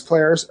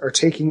 Cosplayers are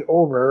taking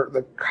over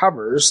the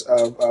covers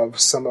of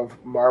some of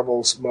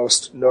Marvel's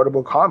most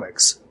notable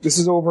comics. This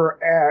is over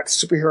at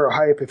Superhero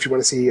Hype if you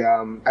want to see,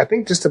 I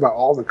think just about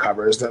all the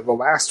covers. The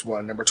last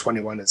one, number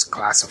 21, is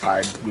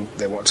classified.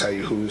 They won't tell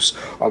you who's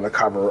on the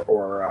cover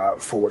or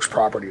for which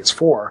property it's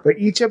for. But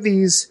each of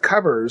these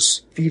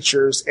covers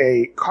features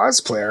a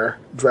cosplayer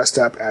dressed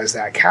up as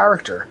that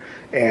character.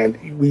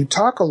 And we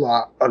talk a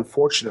lot,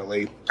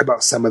 unfortunately,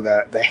 about some of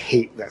the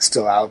hate that's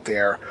still out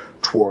there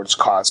towards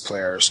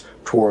cosplayers,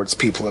 towards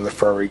people in the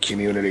furry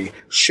community.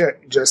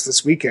 Shit, just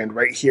this weekend,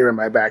 right here in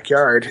my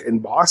backyard in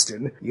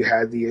Boston, you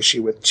had the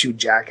issue with 2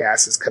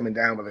 jackasses coming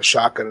down with a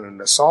shotgun and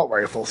an assault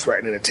rifle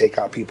threatening to take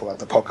out people at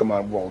the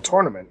Pokemon World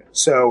Tournament.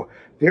 So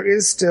there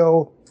is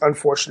still,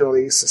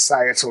 unfortunately,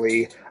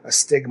 societally, a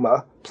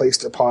stigma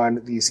placed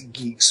upon these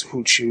geeks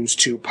who choose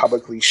to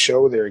publicly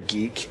show their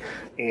geek.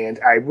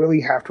 And I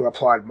really have to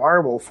applaud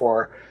Marvel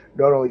for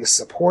not only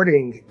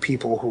supporting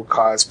people who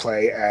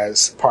cosplay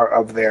as part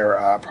of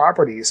their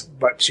properties,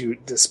 but to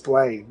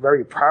display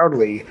very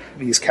proudly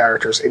these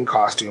characters in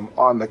costume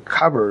on the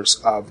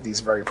covers of these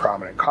very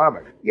prominent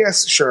comics.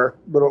 Yes, sure,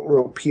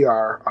 little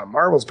PR on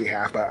Marvel's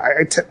behalf, but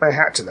I tip my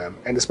hat to them,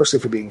 and especially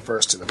for being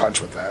first to the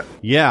punch with that.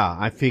 Yeah,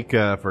 I think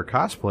for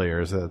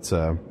cosplayers,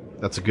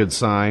 that's a good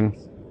sign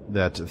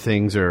that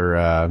things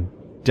are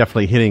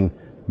definitely hitting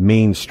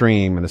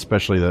mainstream, and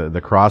especially the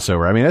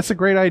crossover. I mean, that's a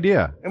great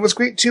idea. And what's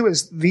great too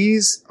is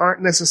these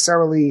aren't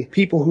necessarily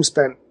people who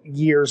spent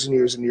years and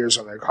years and years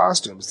on their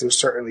costumes. There's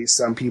certainly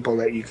some people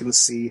that you can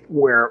see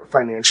where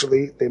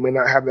financially they may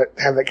not have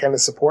that kind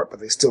of support, but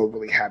they still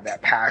really have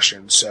that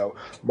passion. So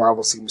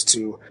Marvel seems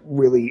to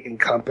really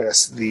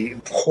encompass the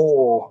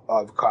whole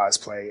of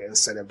cosplay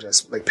instead of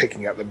just like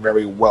picking up the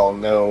very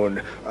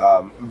well-known,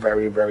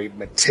 very, very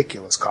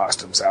meticulous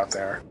costumes out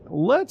there.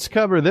 Let's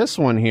cover this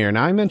one here.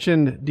 Now, I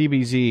mentioned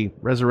DBZ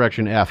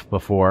Resurrection F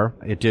before.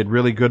 It did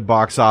really good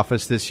box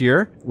office this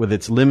year with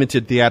its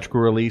limited theatrical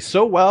release,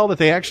 so well that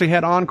they actually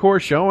had encore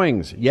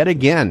showings yet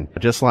again,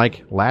 just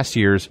like last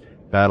year's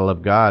Battle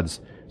of Gods.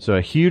 So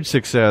a huge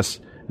success,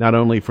 not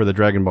only for the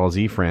Dragon Ball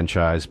Z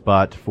franchise,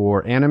 but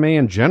for anime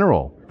in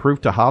general. Proof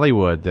to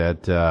Hollywood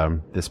that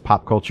this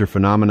pop culture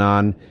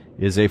phenomenon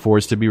is a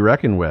force to be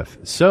reckoned with.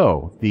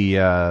 So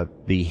the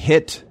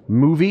hit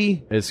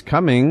movie is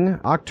coming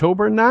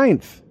October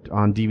 9th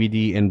on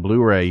DVD and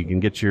Blu-ray. You can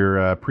get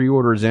your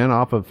pre-orders in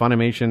off of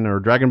Funimation or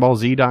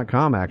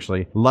DragonBallZ.com,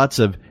 actually. Lots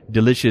of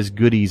delicious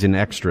goodies and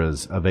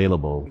extras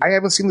available. I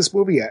haven't seen this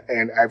movie yet,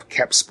 and I've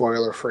kept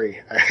spoiler-free.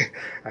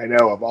 I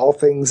know, of all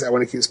things, I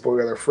want to keep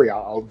spoiler-free.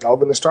 I'll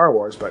delve into Star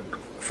Wars, but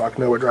fuck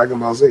no with Dragon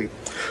Ball Z.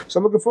 So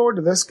I'm looking forward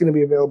to this. It's going to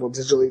be available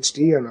digital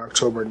HD on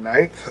October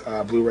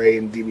 9th, Blu-ray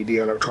and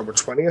DVD on October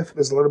 20th.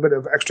 There's a little bit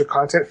of extra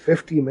content,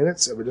 50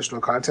 minutes of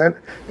additional content,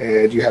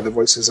 and you have the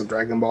voices of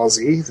Dragon Ball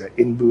Z, the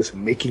in-booth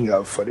making making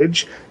of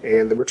footage,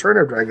 and the return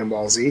of Dragon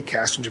Ball Z,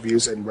 cast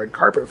interviews, and red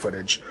carpet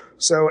footage.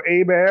 So,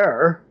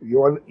 Bear,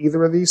 you on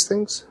either of these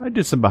things? I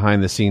did some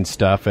behind-the-scenes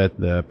stuff at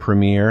the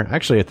premiere,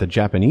 actually at the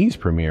Japanese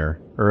premiere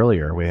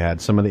earlier. We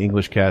had some of the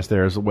English cast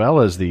there as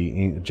well as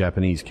the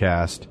Japanese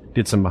cast.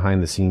 Did some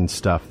behind-the-scenes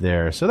stuff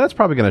there. So that's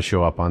probably going to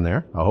show up on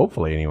there,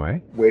 hopefully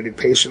anyway. Waited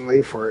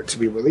patiently for it to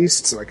be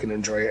released so I can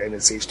enjoy it in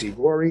its HD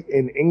glory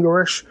in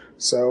English.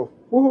 So,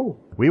 woohoo!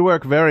 We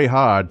work very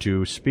hard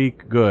to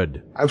speak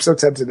good. I'm so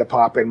tempted to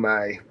pop in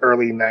my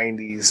early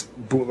 90s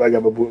bootleg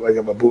of a bootleg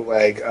of a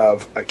bootleg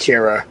of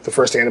Akira, the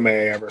first anime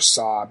I ever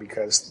saw,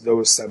 because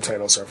those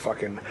subtitles are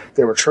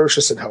they're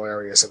atrocious and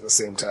hilarious at the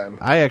same time.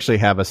 I actually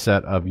have a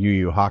set of Yu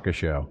Yu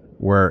Hakusho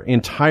where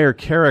entire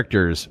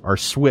characters are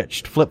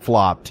switched,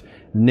 flip-flopped,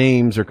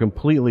 names are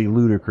completely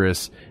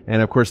ludicrous,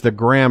 and of course the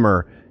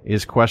grammar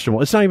is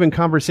questionable. It's not even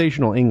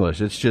conversational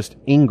English. It's just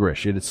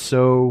English. It is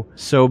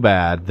so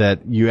bad that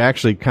you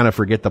actually kind of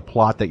forget the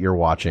plot that you're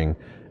watching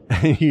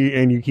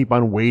and you keep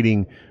on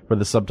waiting for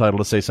the subtitle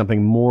to say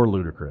something more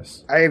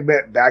ludicrous. I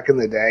admit, back in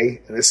the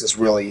day, and this is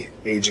really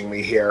aging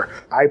me here,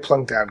 I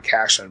plunked down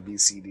cash on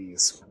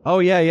VCDs. Oh,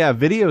 yeah.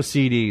 Video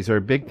CDs are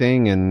a big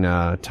thing in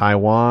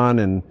Taiwan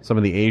and some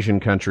of the Asian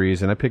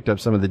countries, and I picked up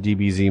some of the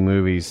DBZ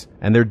movies,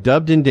 and they're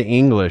dubbed into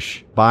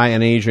English by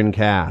an Asian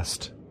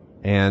cast.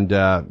 And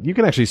you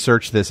can actually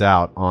search this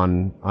out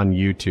on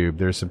YouTube.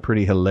 There's some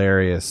pretty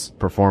hilarious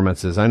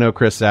performances. I know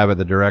Chris Sabat,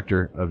 the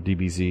director of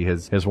DBZ,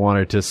 has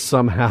wanted to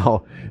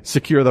somehow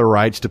secure the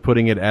rights to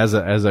putting it as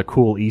a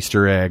cool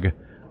Easter egg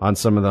on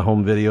some of the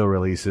home video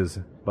releases.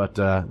 But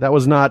that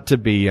was not to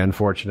be,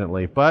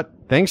 unfortunately. But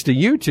thanks to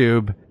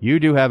YouTube,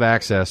 you do have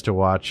access to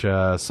watch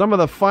some of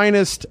the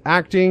finest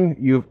acting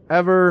you've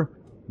ever...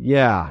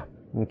 Yeah.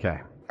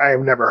 Okay. I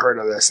have never heard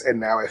of this, and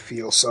now I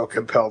feel so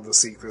compelled to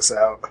seek this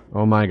out.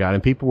 Oh my God.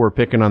 And people were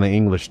picking on the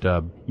English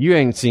dub. You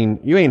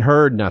ain't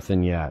heard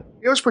nothing yet.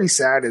 You know what's pretty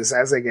sad is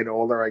as I get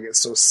older, I get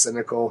so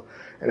cynical,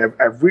 and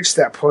I've reached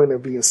that point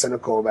of being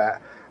cynical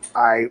that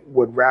I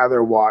would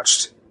rather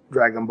watch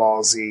Dragon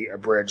Ball Z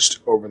abridged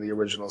over the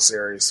original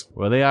series.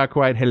 Well, they are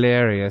quite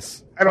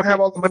hilarious. I don't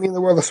have all the money in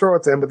the world to throw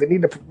at them, but they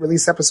need to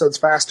release episodes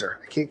faster.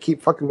 I can't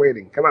keep fucking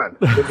waiting. Come on.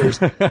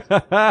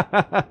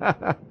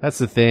 That's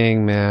the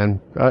thing,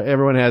 man.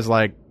 Everyone has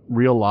like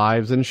real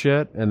lives and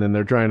shit, and then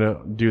they're trying to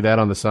do that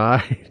on the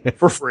side.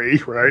 For free,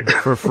 right?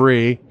 For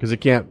free, because it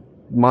can't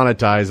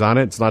monetize on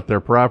it. It's not their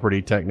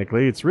property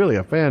technically. It's really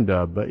a fan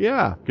dub, but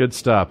yeah, good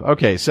stuff.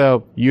 Okay,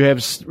 so you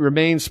have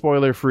remained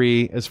spoiler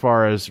free as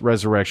far as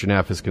Resurrection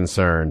F is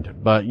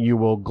concerned, but you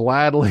will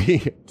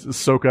gladly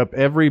soak up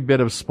every bit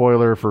of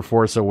spoiler for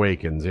Force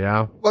Awakens,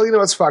 yeah? Well, you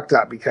know, it's fucked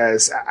up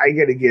because I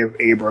got to give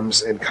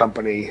Abrams and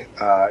company,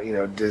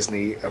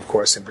 Disney, of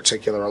course, in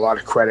particular, a lot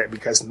of credit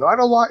because not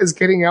a lot is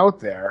getting out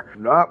there.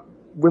 Not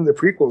when the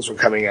prequels were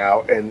coming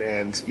out and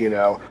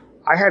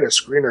I had a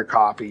screener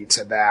copy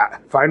to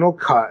that final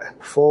cut,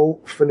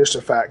 full finished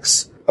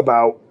effects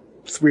about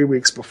 3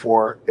 weeks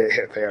before it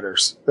hit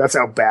theaters. That's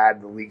how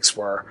bad the leaks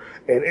were.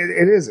 And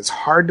it's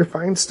hard to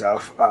find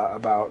stuff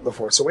about The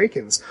Force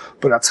Awakens.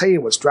 But I'll tell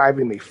you what's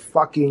driving me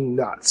fucking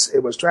nuts. It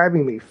was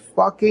driving me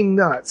fucking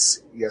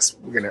nuts. Yes,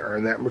 we're going to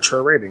earn that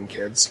mature rating,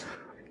 kids.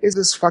 Is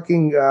this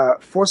fucking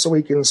Force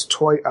Awakens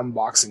toy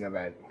unboxing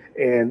event.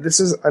 And this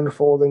is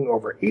unfolding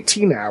over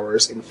 18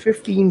 hours in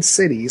 15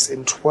 cities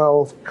in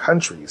 12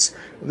 countries.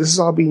 This is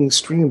all being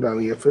streamed on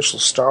the official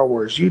Star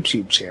Wars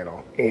YouTube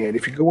channel. And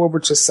if you go over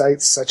to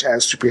sites such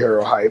as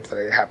Superhero Hype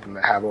that I happen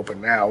to have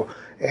open now,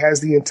 it has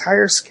the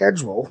entire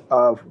schedule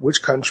of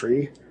which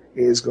country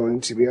is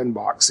going to be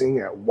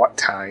unboxing at what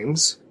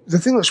times. The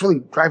thing that's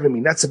really driving me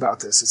nuts about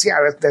this is,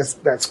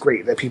 that's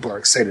great that people are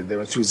excited, they're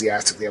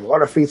enthusiastic, they have a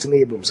lot of faith in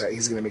Abrams that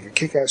he's going to make a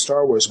kick-ass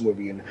Star Wars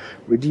movie and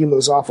redeem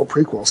those awful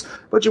prequels.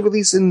 But you're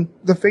releasing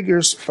the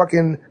figures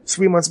fucking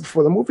 3 months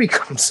before the movie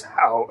comes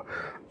out.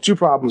 Two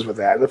problems with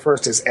that. The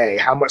first is, A,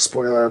 how much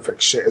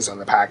spoiler-fic shit is on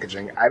the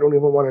packaging? I don't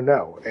even want to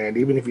know. And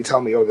even if you tell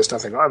me, there's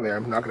nothing on there,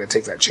 I'm not going to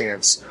take that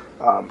chance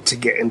to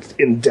get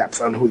in depth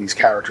on who these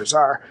characters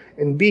are.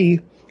 And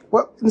B,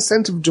 what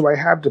incentive do I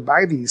have to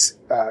buy these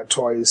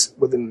toys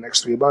within the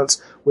next 3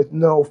 months with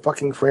no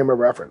fucking frame of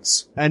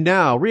reference? And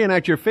now,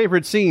 reenact your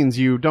favorite scenes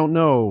you don't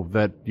know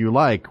that you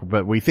like,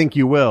 but we think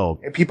you will.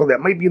 And people that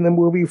might be in the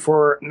movie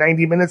for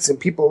 90 minutes and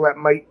people that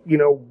might,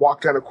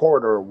 walk down a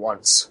corridor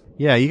once.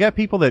 Yeah, you got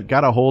people that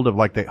got a hold of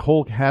like the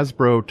whole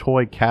Hasbro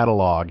toy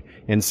catalog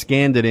and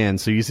scanned it in.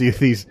 So you see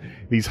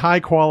these high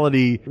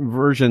quality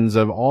versions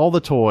of all the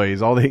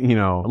toys, all the,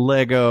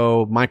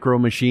 Lego, Micro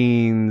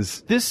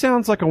Machines. This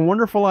sounds like a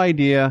wonderful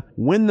idea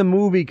when the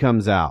movie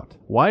comes out.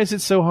 Why is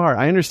it so hard?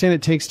 I understand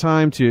it takes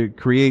time to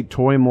create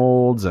toy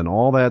molds and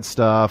all that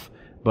stuff,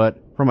 but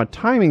from a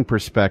timing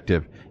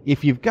perspective,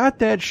 if you've got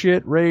that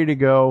shit ready to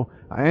go,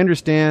 I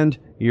understand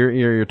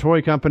you're a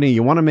toy company,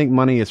 you want to make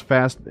money as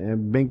fast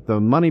and make the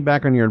money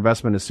back on your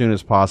investment as soon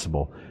as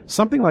possible.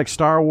 Something like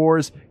Star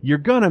Wars, you're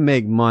gonna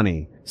make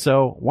money.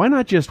 So why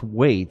not just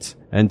wait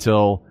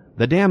until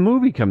the damn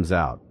movie comes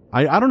out?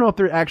 I don't know if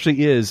there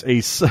actually is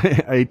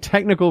a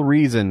technical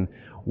reason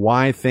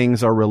why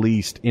things are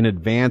released in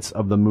advance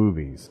of the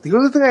movies. The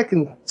only thing I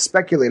can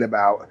speculate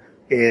about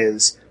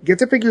is get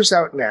the figures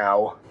out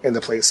now and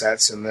the play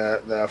sets and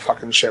the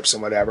fucking ships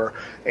and whatever,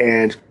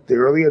 and the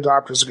early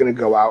adopters are going to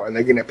go out and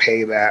they're going to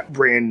pay that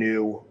brand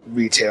new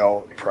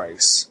retail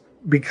price.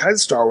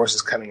 Because Star Wars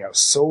is coming out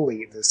so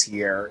late this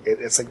year,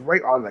 it's like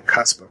right on the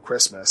cusp of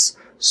Christmas,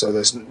 so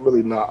there's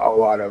really not a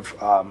lot of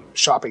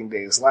shopping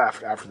days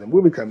left after the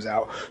movie comes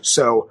out.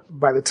 So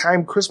by the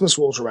time Christmas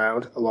rolls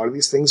around, a lot of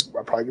these things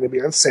are probably going to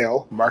be on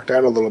sale, marked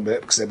down a little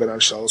bit because they've been on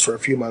shelves for a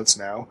few months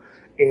now.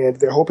 And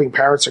they're hoping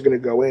parents are going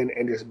to go in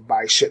and just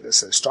buy shit that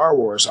says Star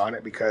Wars on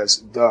it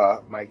because,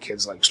 my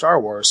kids like Star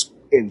Wars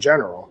in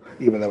general,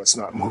 even though it's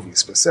not movie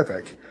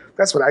specific.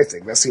 That's what I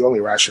think. That's the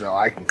only rationale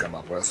I can come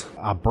up with.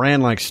 A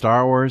brand like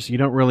Star Wars, you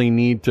don't really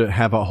need to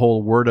have a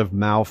whole word of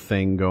mouth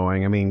thing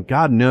going. I mean,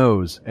 God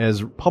knows,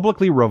 as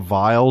publicly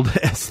reviled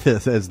as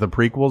the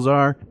prequels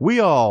are, we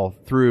all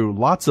threw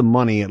lots of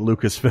money at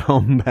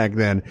Lucasfilm back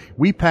then.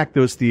 We packed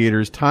those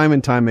theaters time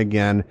and time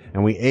again,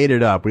 and we ate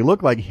it up. We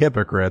look like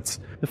hypocrites.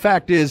 The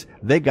fact is,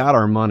 they got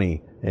our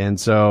money. And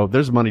so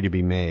there's money to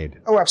be made.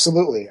 Oh,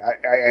 absolutely.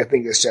 I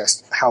think it's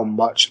just how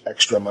much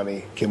extra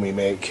money can we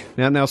make?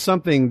 Now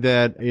something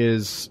that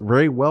is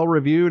very well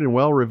reviewed and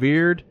well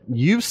revered.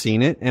 You've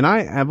seen it, and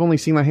I have only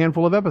seen a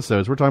handful of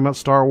episodes. We're talking about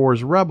Star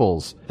Wars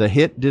Rebels, the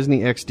hit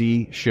Disney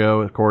XD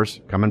show, of course,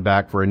 coming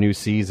back for a new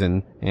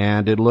season.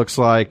 And it looks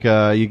like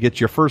you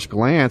get your first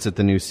glance at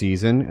the new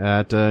season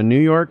at New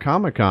York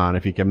Comic-Con,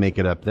 if you can make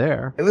it up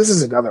there. And this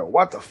is another,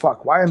 what the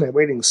fuck? Why am I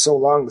waiting so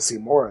long to see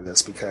more of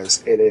this?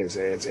 Because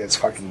it's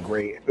fucking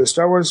great. The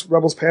Star Wars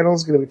Rebels panel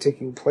is going to be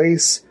taking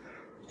place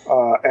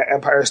at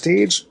Empire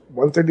Stage,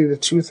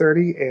 1:30 to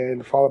 2:30,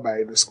 and followed by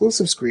an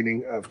exclusive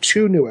screening of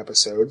 2 new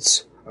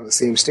episodes on the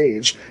same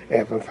stage,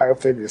 and from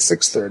 5:30 to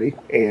 6:30.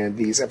 And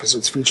these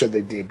episodes feature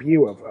the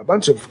debut of a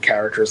bunch of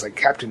characters like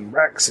Captain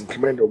Rex and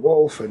Commander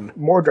Wolf and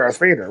more Darth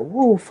Vader.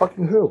 Woo,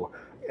 fucking who?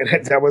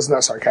 And that was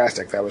not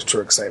sarcastic. That was true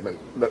excitement.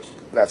 But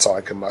that's all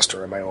I can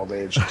muster in my old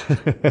age.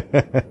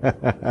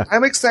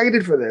 I'm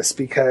excited for this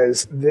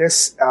because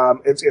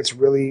it's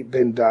really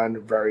been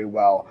done very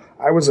well.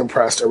 I was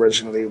impressed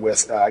originally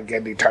with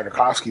Genndy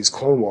Tartakovsky's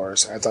Clone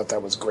Wars. I thought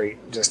that was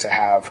great just to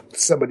have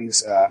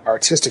somebody's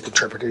artistic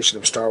interpretation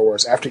of Star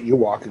Wars after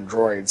Ewok and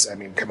droids. I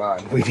mean, come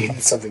on. We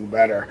needed something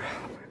better.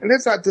 And I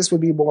thought this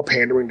would be more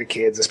pandering to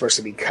kids,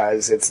 especially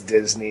because it's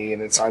Disney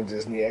and it's on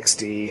Disney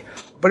XD.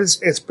 But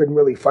it's been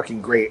really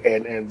fucking great.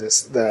 And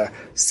the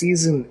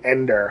season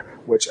ender,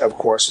 which of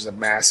course was a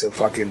massive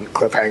fucking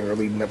cliffhanger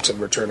leading up to the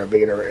return of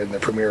Vader in the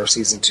premiere of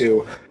season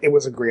 2, it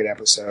was a great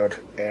episode.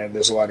 And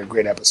there's a lot of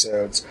great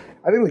episodes.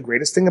 I think the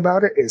greatest thing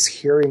about it is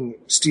hearing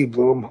Steve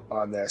Bloom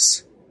on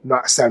this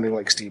not sounding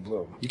like Steve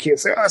Bloom. You can't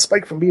say,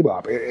 Spike from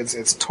Bebop.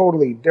 It's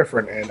totally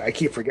different, and I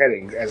keep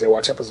forgetting as I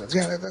watch episodes,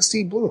 that's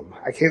Steve Bloom.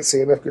 I can't say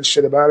enough good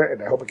shit about it,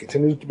 and I hope it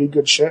continues to be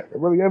good shit.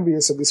 I'm really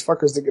envious of these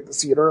fuckers that get to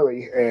see it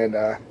early, and,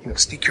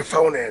 sneak your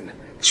phone in,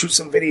 shoot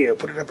some video,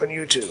 put it up on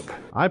YouTube.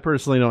 I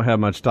personally don't have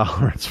much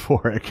tolerance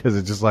for it, because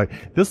it's just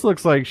like, this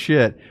looks like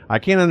shit. I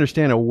can't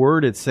understand a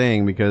word it's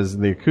saying, because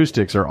the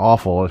acoustics are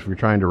awful if you're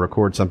trying to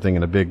record something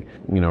in a big,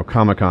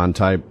 Comic-Con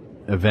type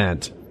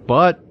event.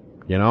 But,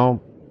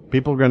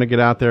 people are going to get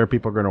out there.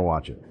 People are going to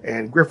watch it.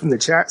 And Griff in the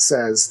chat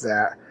says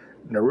that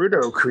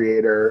Naruto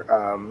creator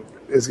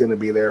is going to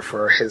be there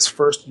for his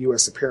first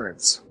U.S.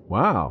 appearance.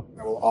 Wow.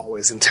 I will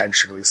always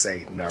intentionally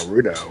say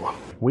Naruto.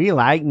 We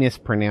like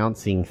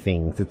mispronouncing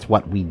things. It's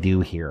what we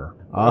do here.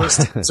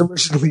 It's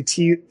originally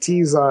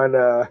teased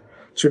on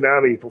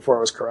Toonami before it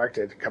was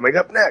corrected. Coming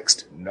up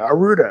next,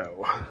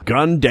 Naruto.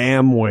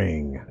 Gundam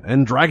Wing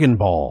and Dragon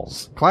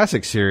Balls.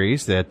 Classic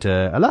series that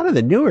a lot of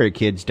the newer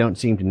kids don't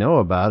seem to know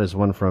about is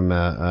one from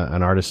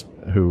an artist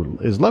who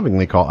is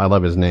lovingly called, I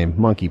love his name,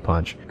 Monkey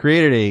Punch.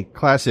 Created a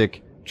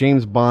classic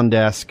James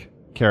Bond-esque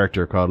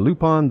character called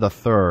Lupin the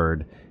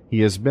Third.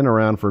 He has been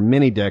around for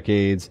many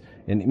decades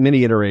and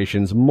many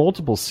iterations,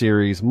 multiple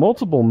series,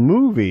 multiple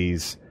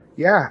movies.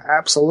 Yeah,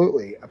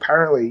 absolutely.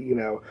 Apparently,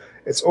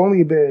 it's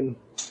only been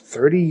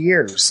 30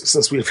 years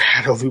since we've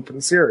had a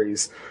Lupin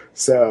series,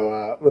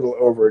 so a little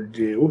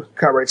overdue.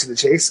 Cut right to the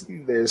chase.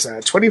 There's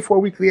 24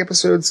 weekly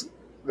episodes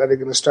that are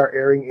going to start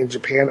airing in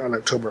Japan on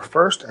October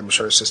 1st. I'm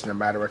sure it's just a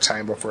matter of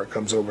time before it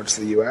comes over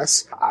to the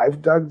U.S.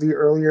 I've dug the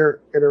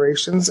earlier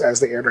iterations as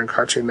they aired on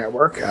Cartoon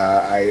Network.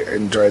 I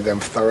enjoyed them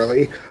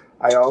thoroughly.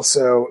 I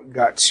also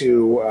got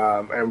to,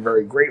 I'm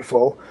very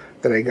grateful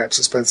that I got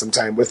to spend some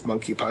time with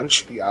Monkey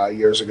Punch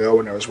years ago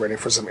when I was writing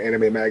for some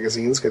anime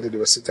magazines. Got to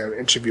do a sit-down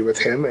interview with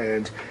him,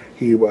 and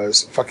he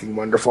was fucking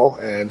wonderful.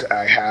 And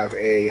I have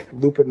a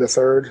Lupin the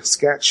Third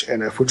sketch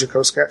and a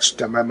Fujiko sketch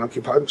done by Monkey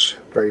Punch.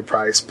 Very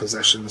prized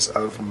possessions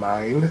of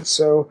mine.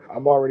 So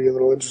I'm already a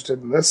little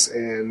interested in this,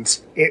 and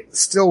it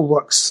still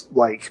looks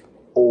like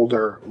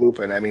older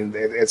Lupin. I mean,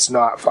 it's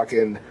not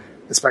fucking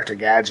Inspector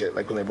Gadget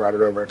like when they brought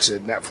it over to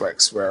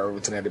Netflix, where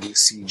everything had to be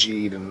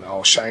CG'd and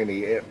all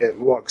shiny. It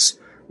looks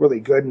really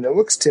good, and it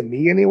looks, to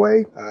me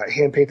anyway,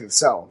 hand-painted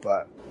cell,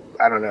 but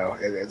I don't know.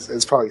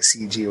 It's probably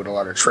CG with a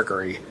lot of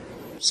trickery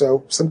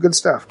So some good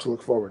stuff to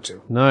look forward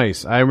to.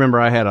 Nice. I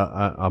remember I had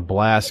a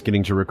blast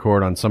getting to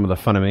record on some of the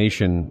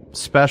Funimation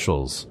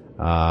specials.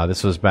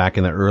 This was back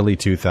in the early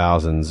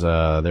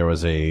 2000s. There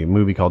was a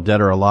movie called Dead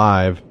or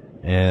Alive,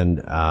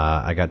 and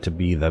I got to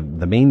be the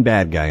main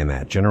bad guy in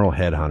that, General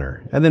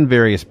Headhunter, and then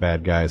various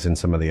bad guys in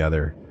some of the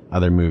other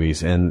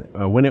movies. And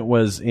when it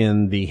was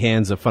in the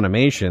hands of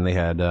Funimation, they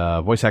had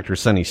voice actor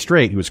Sonny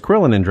Strait, who was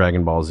Krillin in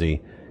Dragon Ball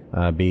Z,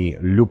 be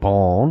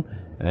Lupin,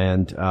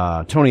 and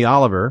Tony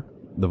Oliver,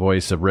 the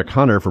voice of Rick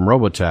Hunter from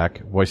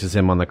Robotech, voices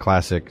him on the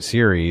classic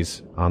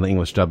series on the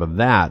English dub of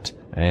that,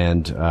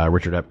 and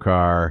Richard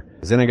Epcar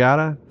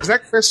Zenigata. Is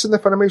that Chris in the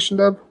Funimation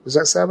dub? Is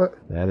that Sabat?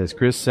 That is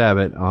Chris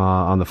Sabat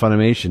on the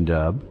Funimation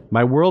dub.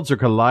 My worlds are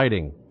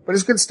colliding. But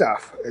it's good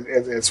stuff.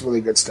 It's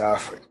really good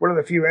stuff. One of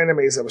the few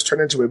animes that was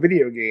turned into a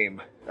video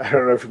game. I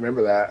don't know if you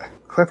remember that.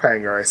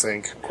 Cliffhanger, I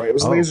think. It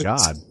was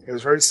God. It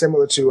was very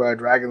similar to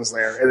Dragon's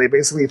Lair. And they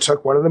basically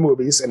took one of the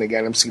movies, and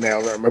again, I'm senile,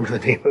 I don't remember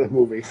the name of the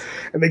movie,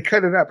 and they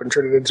cut it up and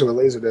turned it into a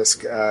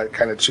Laserdisc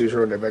kind of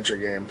choose-your-own adventure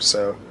game.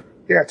 So,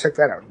 yeah, check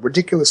that out.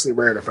 Ridiculously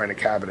rare to find a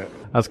cabinet.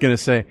 I was going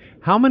to say,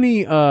 how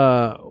many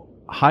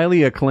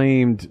highly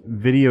acclaimed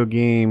video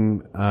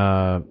game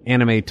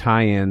anime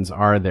tie-ins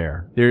are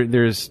there?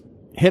 There's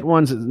hit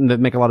ones that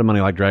make a lot of money,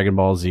 like Dragon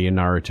Ball Z and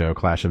Naruto,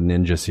 Clash of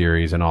Ninja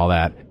series and all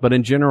that. But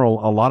in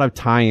general, a lot of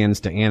tie-ins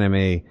to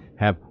anime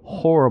have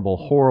horrible,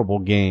 horrible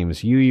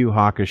games. Yu Yu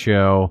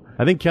Hakusho.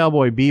 I think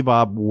Cowboy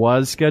Bebop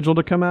was scheduled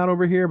to come out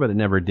over here, but it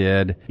never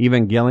did.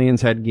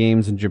 Evangelion's had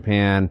games in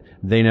Japan.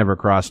 They never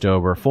crossed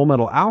over. Full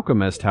Metal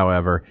Alchemist,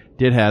 however,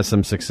 did have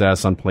some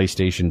success on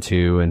PlayStation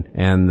 2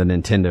 and the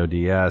Nintendo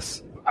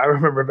DS. I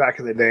remember back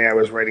in the day I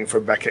was writing for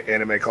Becca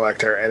Anime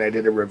Collector, and I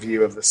did a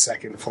review of the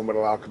second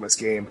Fullmetal Alchemist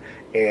game,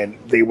 and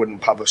they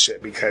wouldn't publish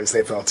it because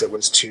they felt it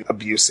was too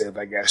abusive,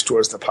 I guess,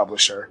 towards the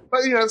publisher.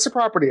 But, it's a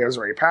property I was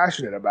very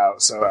passionate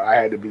about, so I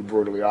had to be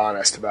brutally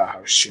honest about how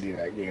shitty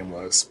that game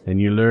was. And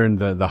you learned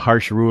the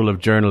harsh rule of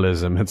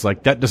journalism. It's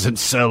like, that doesn't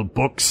sell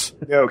books.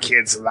 No,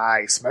 kids,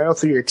 lie. Smile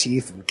through your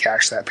teeth and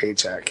cash that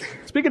paycheck.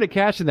 Speaking of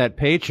cashing that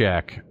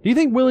paycheck, do you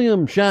think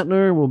William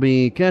Shatner will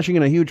be cashing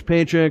in a huge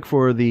paycheck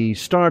for the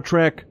Star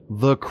Trek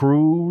The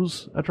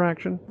Cruise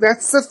attraction?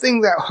 That's the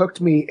thing that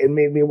hooked me and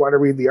made me want to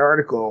read the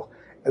article.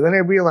 And then I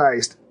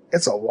realized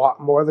it's a lot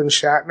more than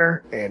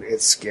Shatner, and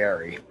it's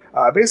scary.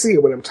 Basically,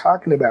 what I'm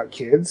talking about,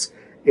 kids,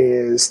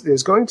 is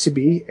there's going to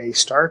be a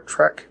Star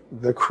Trek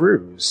The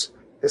Cruise.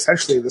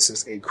 Essentially, this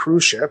is a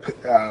cruise ship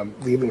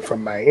leaving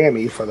from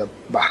Miami for the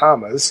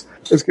Bahamas.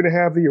 It's going to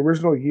have the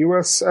original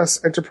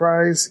USS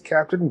Enterprise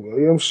Captain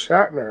William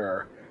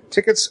Shatner.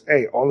 Tickets,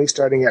 only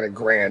starting at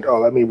 $1,000. Oh,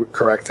 let me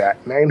correct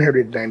that.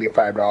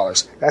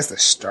 $995. That's the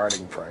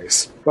starting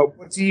price. But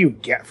what do you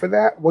get for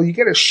that? Well, you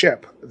get a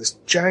ship, this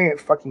giant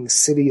fucking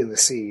city in the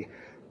sea,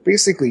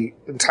 basically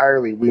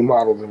entirely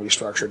remodeled and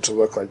restructured to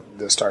look like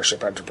the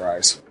Starship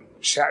Enterprise.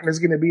 Shatner's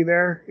going to be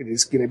there, and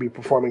he's going to be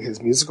performing his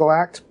musical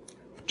act.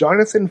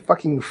 Jonathan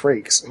fucking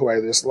Frakes, who I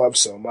just love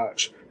so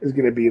much, is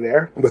going to be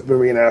there with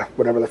Marina,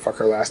 whatever the fuck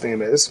her last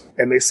name is.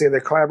 And they say they're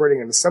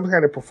collaborating in some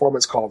kind of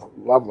performance called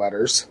Love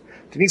Letters.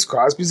 Denise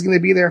Crosby's going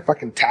to be there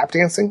fucking tap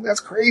dancing. That's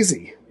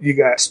crazy. You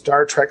got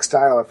Star Trek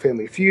style of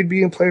Family Feud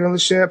being played on the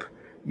ship.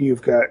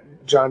 You've got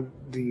John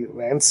D.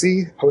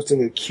 Lancey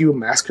hosting a Q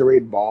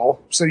masquerade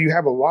ball. So you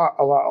have a lot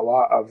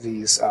of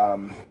these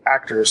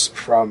actors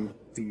from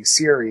the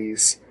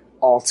series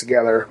all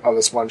together on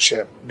this one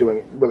ship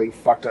doing really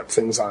fucked up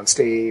things on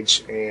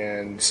stage,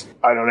 and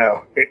I don't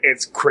know.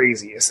 It's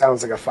crazy. It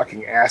sounds like a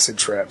fucking acid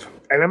trip.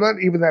 And I'm not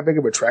even that big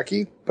of a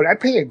Trekkie, but I'd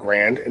pay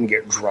 $1,000 and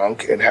get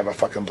drunk and have a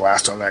fucking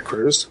blast on that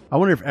cruise. I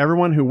wonder if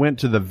everyone who went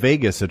to the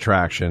Vegas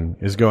attraction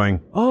is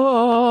going,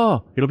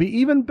 oh, it'll be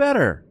even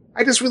better.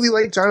 I just really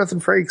like Jonathan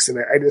Frakes, and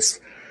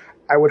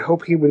I would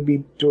hope he would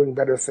be doing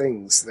better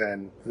things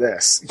than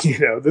this.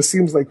 This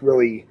seems like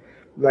really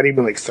not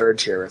even like third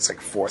tier, it's like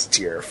fourth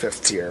tier,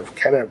 fifth tier,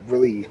 kind of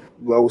really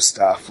low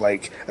stuff,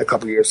 like a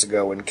couple years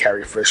ago when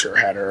Carrie Fisher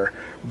had her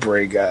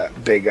big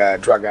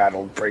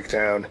drug-addled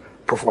breakdown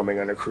performing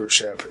on a cruise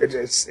ship.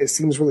 It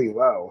seems really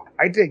low.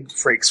 I dig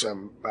Frakes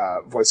from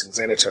voicing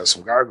Xanatos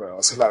from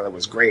Gargoyles. I thought that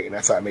was great, and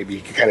I thought maybe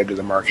he could kind of do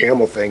the Mark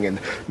Hamill thing and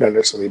not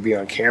necessarily be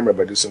on camera,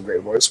 but do some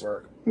great voice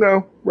work.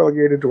 No,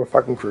 relegated to a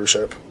fucking cruise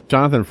ship.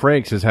 Jonathan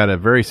Frakes has had a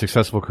very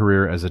successful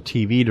career as a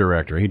TV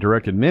director. He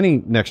directed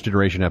many Next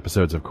Generation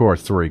episodes, of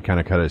course, where he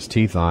kind of cut his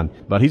teeth on,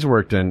 but he's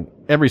worked in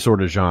every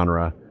sort of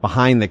genre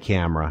behind the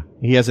camera.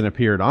 He hasn't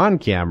appeared on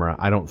camera,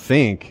 I don't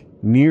think,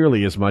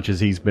 nearly as much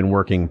as he's been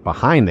working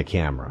behind the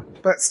camera.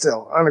 But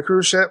still, on a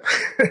cruise ship.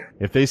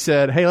 If they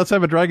said, hey, let's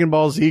have a Dragon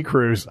Ball Z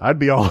cruise, I'd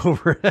be all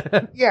over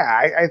it. Yeah,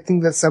 I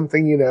think that's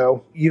something,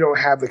 you don't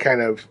have the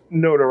kind of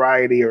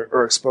notoriety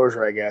or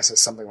exposure, I guess, as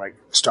something like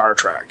Star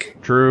Trek.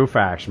 True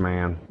facts,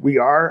 man. We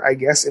are, I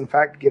guess, in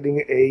fact, getting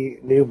a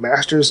new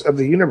Masters of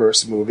the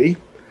Universe movie.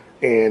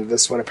 And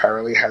this one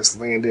apparently has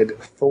landed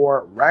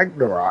Thor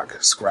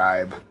Ragnarok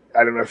scribe.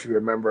 I don't know if you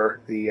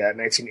remember the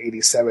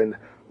 1987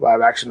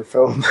 live action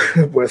film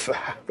with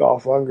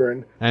Dolph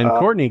Lundgren. And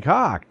Courtney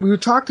Cox. We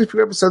talked a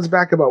few episodes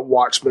back about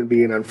Watchmen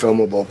being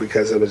unfilmable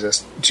because it was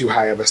just too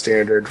high of a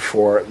standard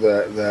for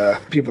the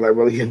people that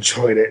really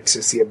enjoyed it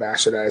to see it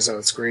bastardized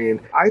on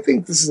screen. I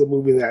think this is a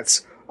movie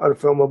that's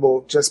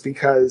unfilmable just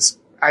because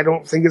I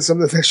don't think it's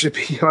something that should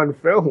be on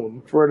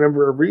film for a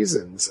number of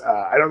reasons.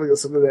 I don't think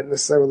it's something that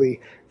necessarily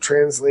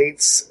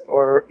translates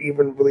or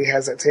even really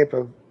has that type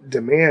of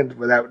demand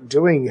without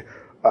doing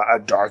a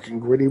dark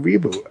and gritty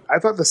reboot. I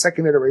thought the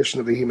second iteration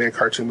of the He-Man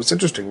cartoon was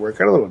interesting. We're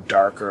kind of a little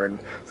darker and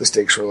the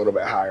stakes were a little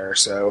bit higher.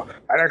 So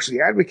I'd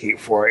actually advocate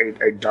for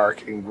a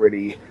dark and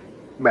gritty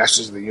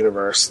Masters of the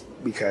Universe,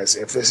 because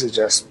if this is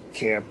just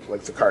camp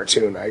like the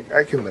cartoon,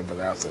 I can live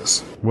without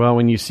this. Well,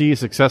 when you see a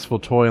successful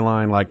toy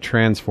line like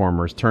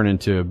Transformers turn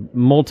into a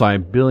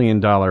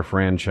multi-billion-dollar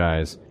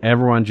franchise,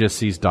 everyone just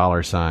sees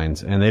dollar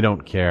signs and they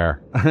don't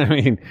care. I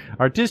mean,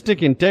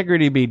 artistic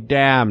integrity be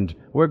damned.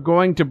 We're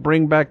going to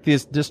bring back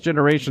this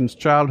generation's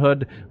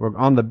childhood. We're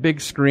on the big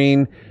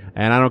screen.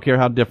 And I don't care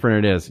how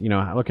different it is. You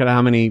know, look at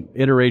how many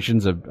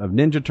iterations of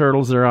Ninja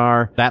Turtles there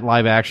are. That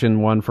live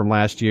action one from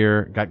last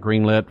year got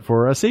greenlit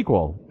for a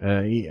sequel,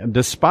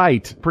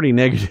 despite pretty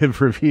negative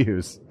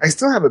reviews. I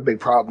still have a big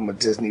problem with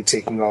Disney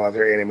taking all of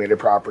their animated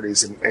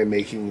properties and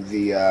making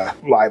the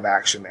live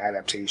action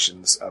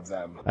adaptations of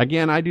them.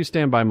 Again, I do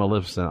stand by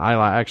Maleficent.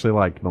 I actually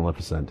liked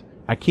Maleficent.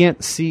 I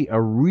can't see a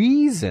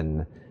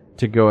reason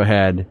to go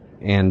ahead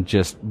and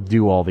just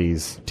do all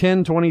these.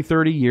 10, 20,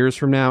 30 years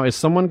from now, is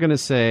someone going to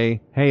say,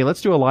 hey, let's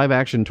do a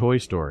live-action Toy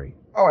Story?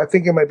 Oh, I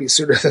think it might be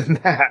sooner than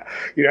that.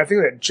 You know, I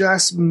think that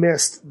just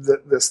missed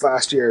this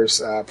last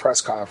year's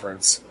press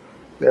conference.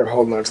 They're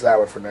holding on to that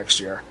one for next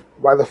year.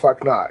 Why the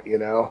fuck not, you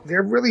know?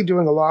 They're really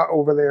doing a lot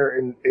over there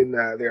in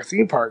their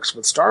theme parks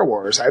with Star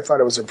Wars. I thought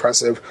it was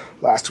impressive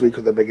last week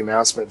with the big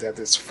announcement that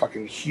this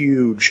fucking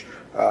huge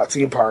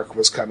theme park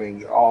was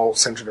coming, all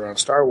centered around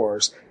Star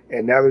Wars.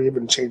 And now they're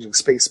even changing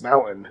Space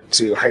Mountain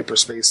to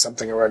Hyperspace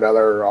something or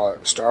another, all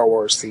Star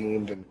Wars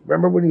themed. And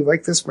remember when you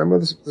liked this? Remember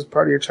this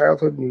part of your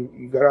childhood and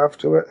you got off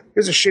to it?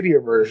 Here's a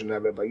shittier version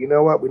of it, but you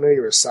know what? We know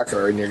you're a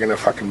sucker and you're going to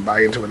fucking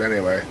buy into it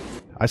anyway.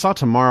 I saw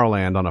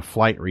Tomorrowland on a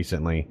flight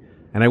recently,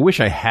 and I wish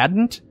I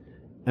hadn't.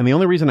 And the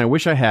only reason I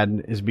wish I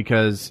hadn't is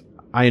because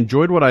I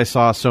enjoyed what I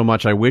saw so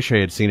much I wish I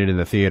had seen it in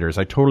the theaters.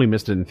 I totally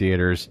missed it in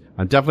theaters.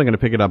 I'm definitely going to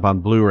pick it up on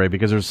Blu-ray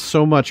because there's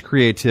so much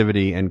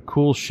creativity and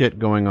cool shit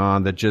going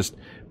on that just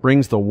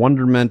brings the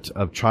wonderment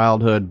of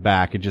childhood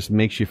back. It just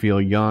makes you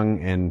feel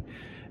young, and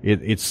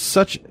it's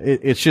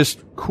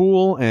just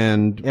cool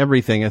and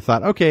everything. I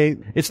thought, okay,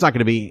 it's not going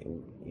to be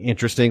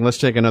interesting. Let's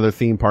take another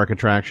theme park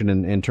attraction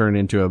and turn it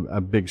into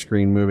a big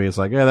screen movie. It's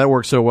like, yeah, that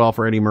worked so well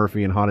for Eddie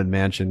Murphy and Haunted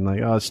Mansion.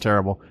 Like, oh, it's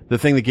terrible. The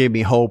thing that gave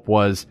me hope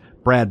was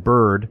Brad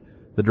Bird,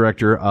 the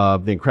director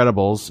of The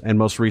Incredibles, and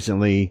most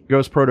recently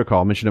Ghost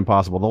Protocol, Mission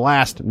Impossible, the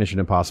last Mission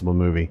Impossible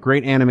movie.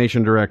 Great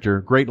animation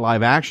director, great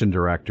live action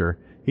director.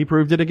 He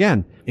proved it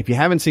again. If you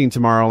haven't seen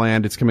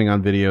Tomorrowland, it's coming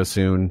on video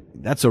soon.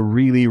 That's a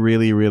really,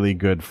 really, really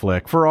good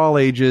flick for all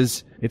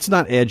ages. It's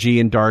not edgy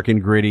and dark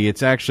and gritty.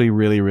 It's actually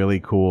really, really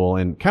cool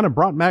and kind of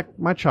brought back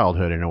my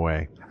childhood in a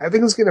way. I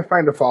think it's going to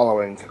find a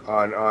following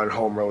on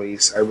home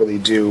release. I really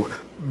do.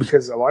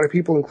 Because a lot of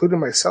people, including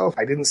myself,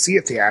 I didn't see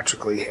it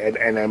theatrically, and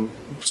I'm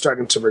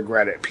starting to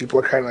regret it. People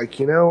are kind of like,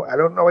 you know, I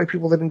don't know why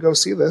people didn't go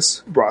see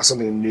this. Brought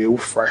something new,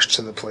 fresh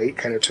to the plate,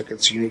 kind of took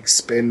its unique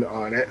spin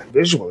on it.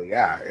 Visually,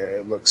 yeah,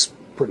 it looks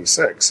pretty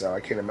sick, so I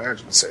can't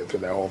imagine sitting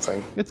through that whole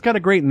thing. It's got a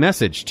great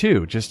message,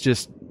 too.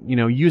 Just you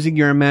know, using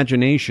your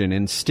imagination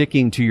and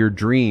sticking to your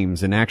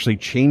dreams and actually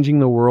changing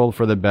the world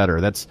for the better.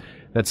 That's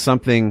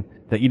something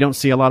that you don't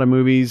see a lot of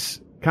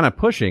movies kind of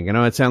pushing. You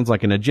know, it sounds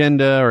like an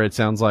agenda, or it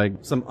sounds like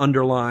some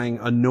underlying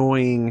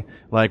annoying,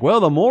 like, well,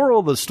 the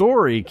moral of the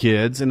story,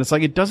 kids. And it's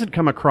like, it doesn't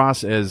come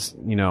across as,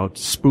 you know,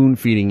 spoon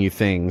feeding you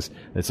things.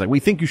 It's like, we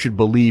think you should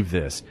believe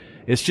this.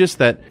 It's just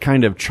that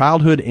kind of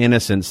childhood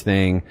innocence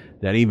thing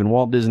that even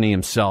Walt Disney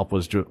himself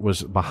was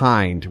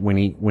behind when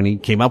he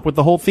came up with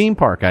the whole theme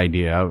park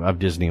idea of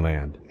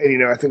Disneyland. And, you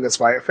know, I think that's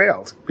why it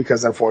failed.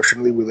 Because,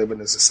 unfortunately, we live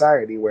in a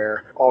society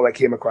where all that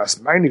came across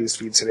my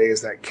newsfeed today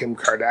is that Kim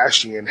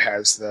Kardashian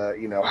has the,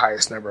 you know,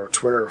 highest number of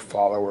Twitter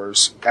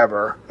followers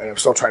ever. And I'm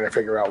still trying to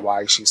figure out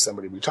why she's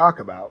somebody we talk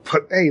about.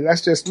 But, hey,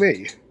 that's just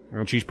me.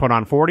 And she's put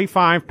on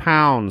 45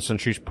 pounds and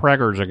she's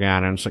preggers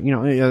again. And so, you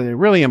know,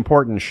 really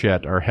important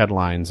shit are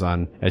headlines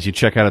on as you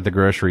check out at the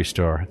grocery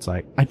store. It's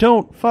like, I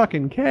don't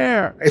fucking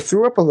care. I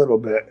threw up a little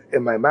bit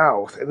in my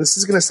mouth, and this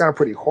is going to sound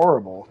pretty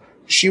horrible.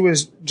 She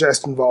was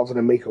just involved in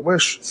a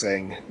Make-A-Wish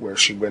thing where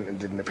she went and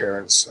did an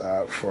appearance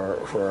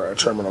for a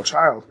terminal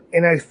child.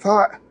 And I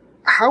thought,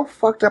 how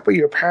fucked up are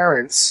your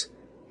parents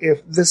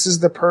if this is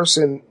the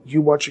person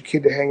you want your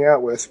kid to hang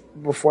out with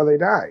before they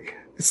die?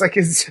 It's like,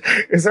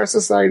 is our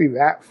society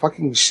that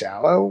fucking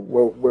shallow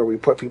where we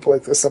put people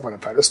like this up on a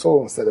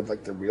pedestal instead of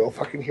like the real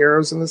fucking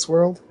heroes in this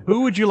world?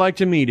 Who would you like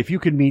to meet if you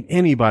could meet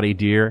anybody,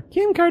 dear?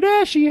 Kim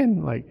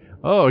Kardashian. Like,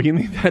 oh, you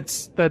mean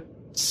that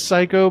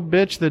psycho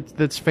bitch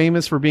that's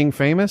famous for being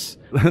famous?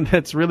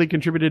 That's really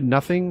contributed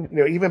nothing? You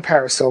know, even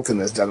Paris Hilton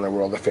has done the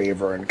world a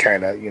favor and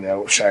kind of, you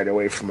know, shied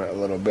away from it a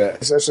little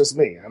bit. So that's just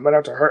me. I'm not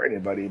out to hurt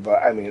anybody,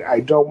 but I mean, I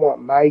don't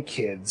want my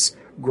kids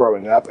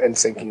growing up and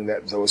thinking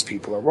that those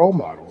people are role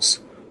models.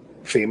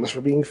 Famous for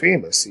being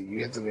famous. You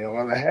hit the nail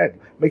on the head.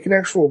 Make an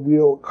actual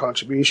real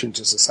contribution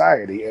to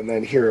society and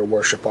then hero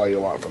worship all you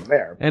want from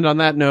there. And on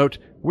that note,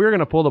 we're going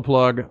to pull the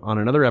plug on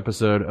another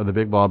episode of the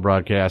Big Ball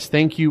Broadcast.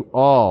 Thank you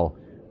all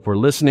for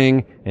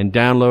listening and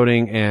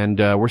downloading, and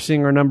we're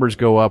seeing our numbers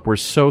go up. We're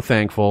so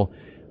thankful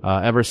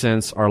ever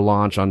since our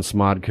launch on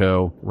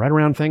Smodco right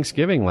around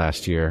Thanksgiving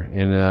last year.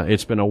 And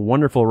it's been a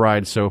wonderful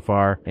ride so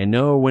far. And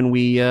know when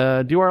we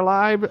do our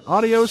live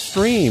audio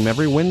stream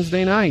every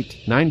Wednesday night,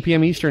 9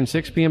 p.m. Eastern,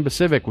 6 p.m.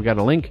 Pacific, we got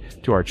a link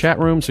to our chat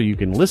room so you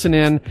can listen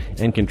in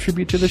and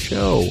contribute to the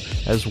show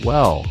as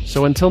well.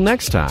 So until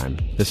next time,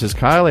 this is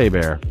Kyle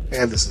Hebert.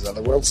 And this is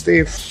Otherworld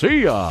Steve.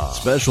 See ya!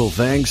 Special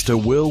thanks to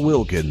Will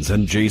Wilkins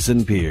and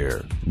Jason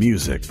Peer.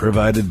 Music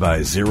provided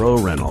by Zero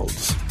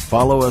Reynolds.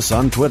 Follow us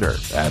on Twitter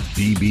at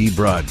BB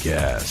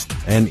Broadcast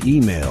and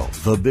email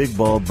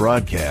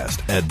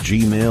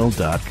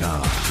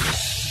thebigballbroadcast@gmail.com.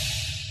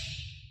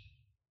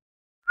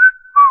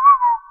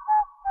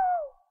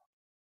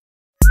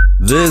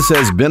 This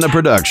has been a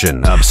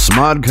production of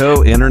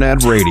Smodco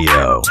Internet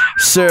Radio.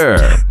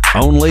 Sir,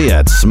 only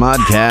at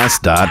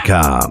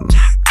smodcast.com.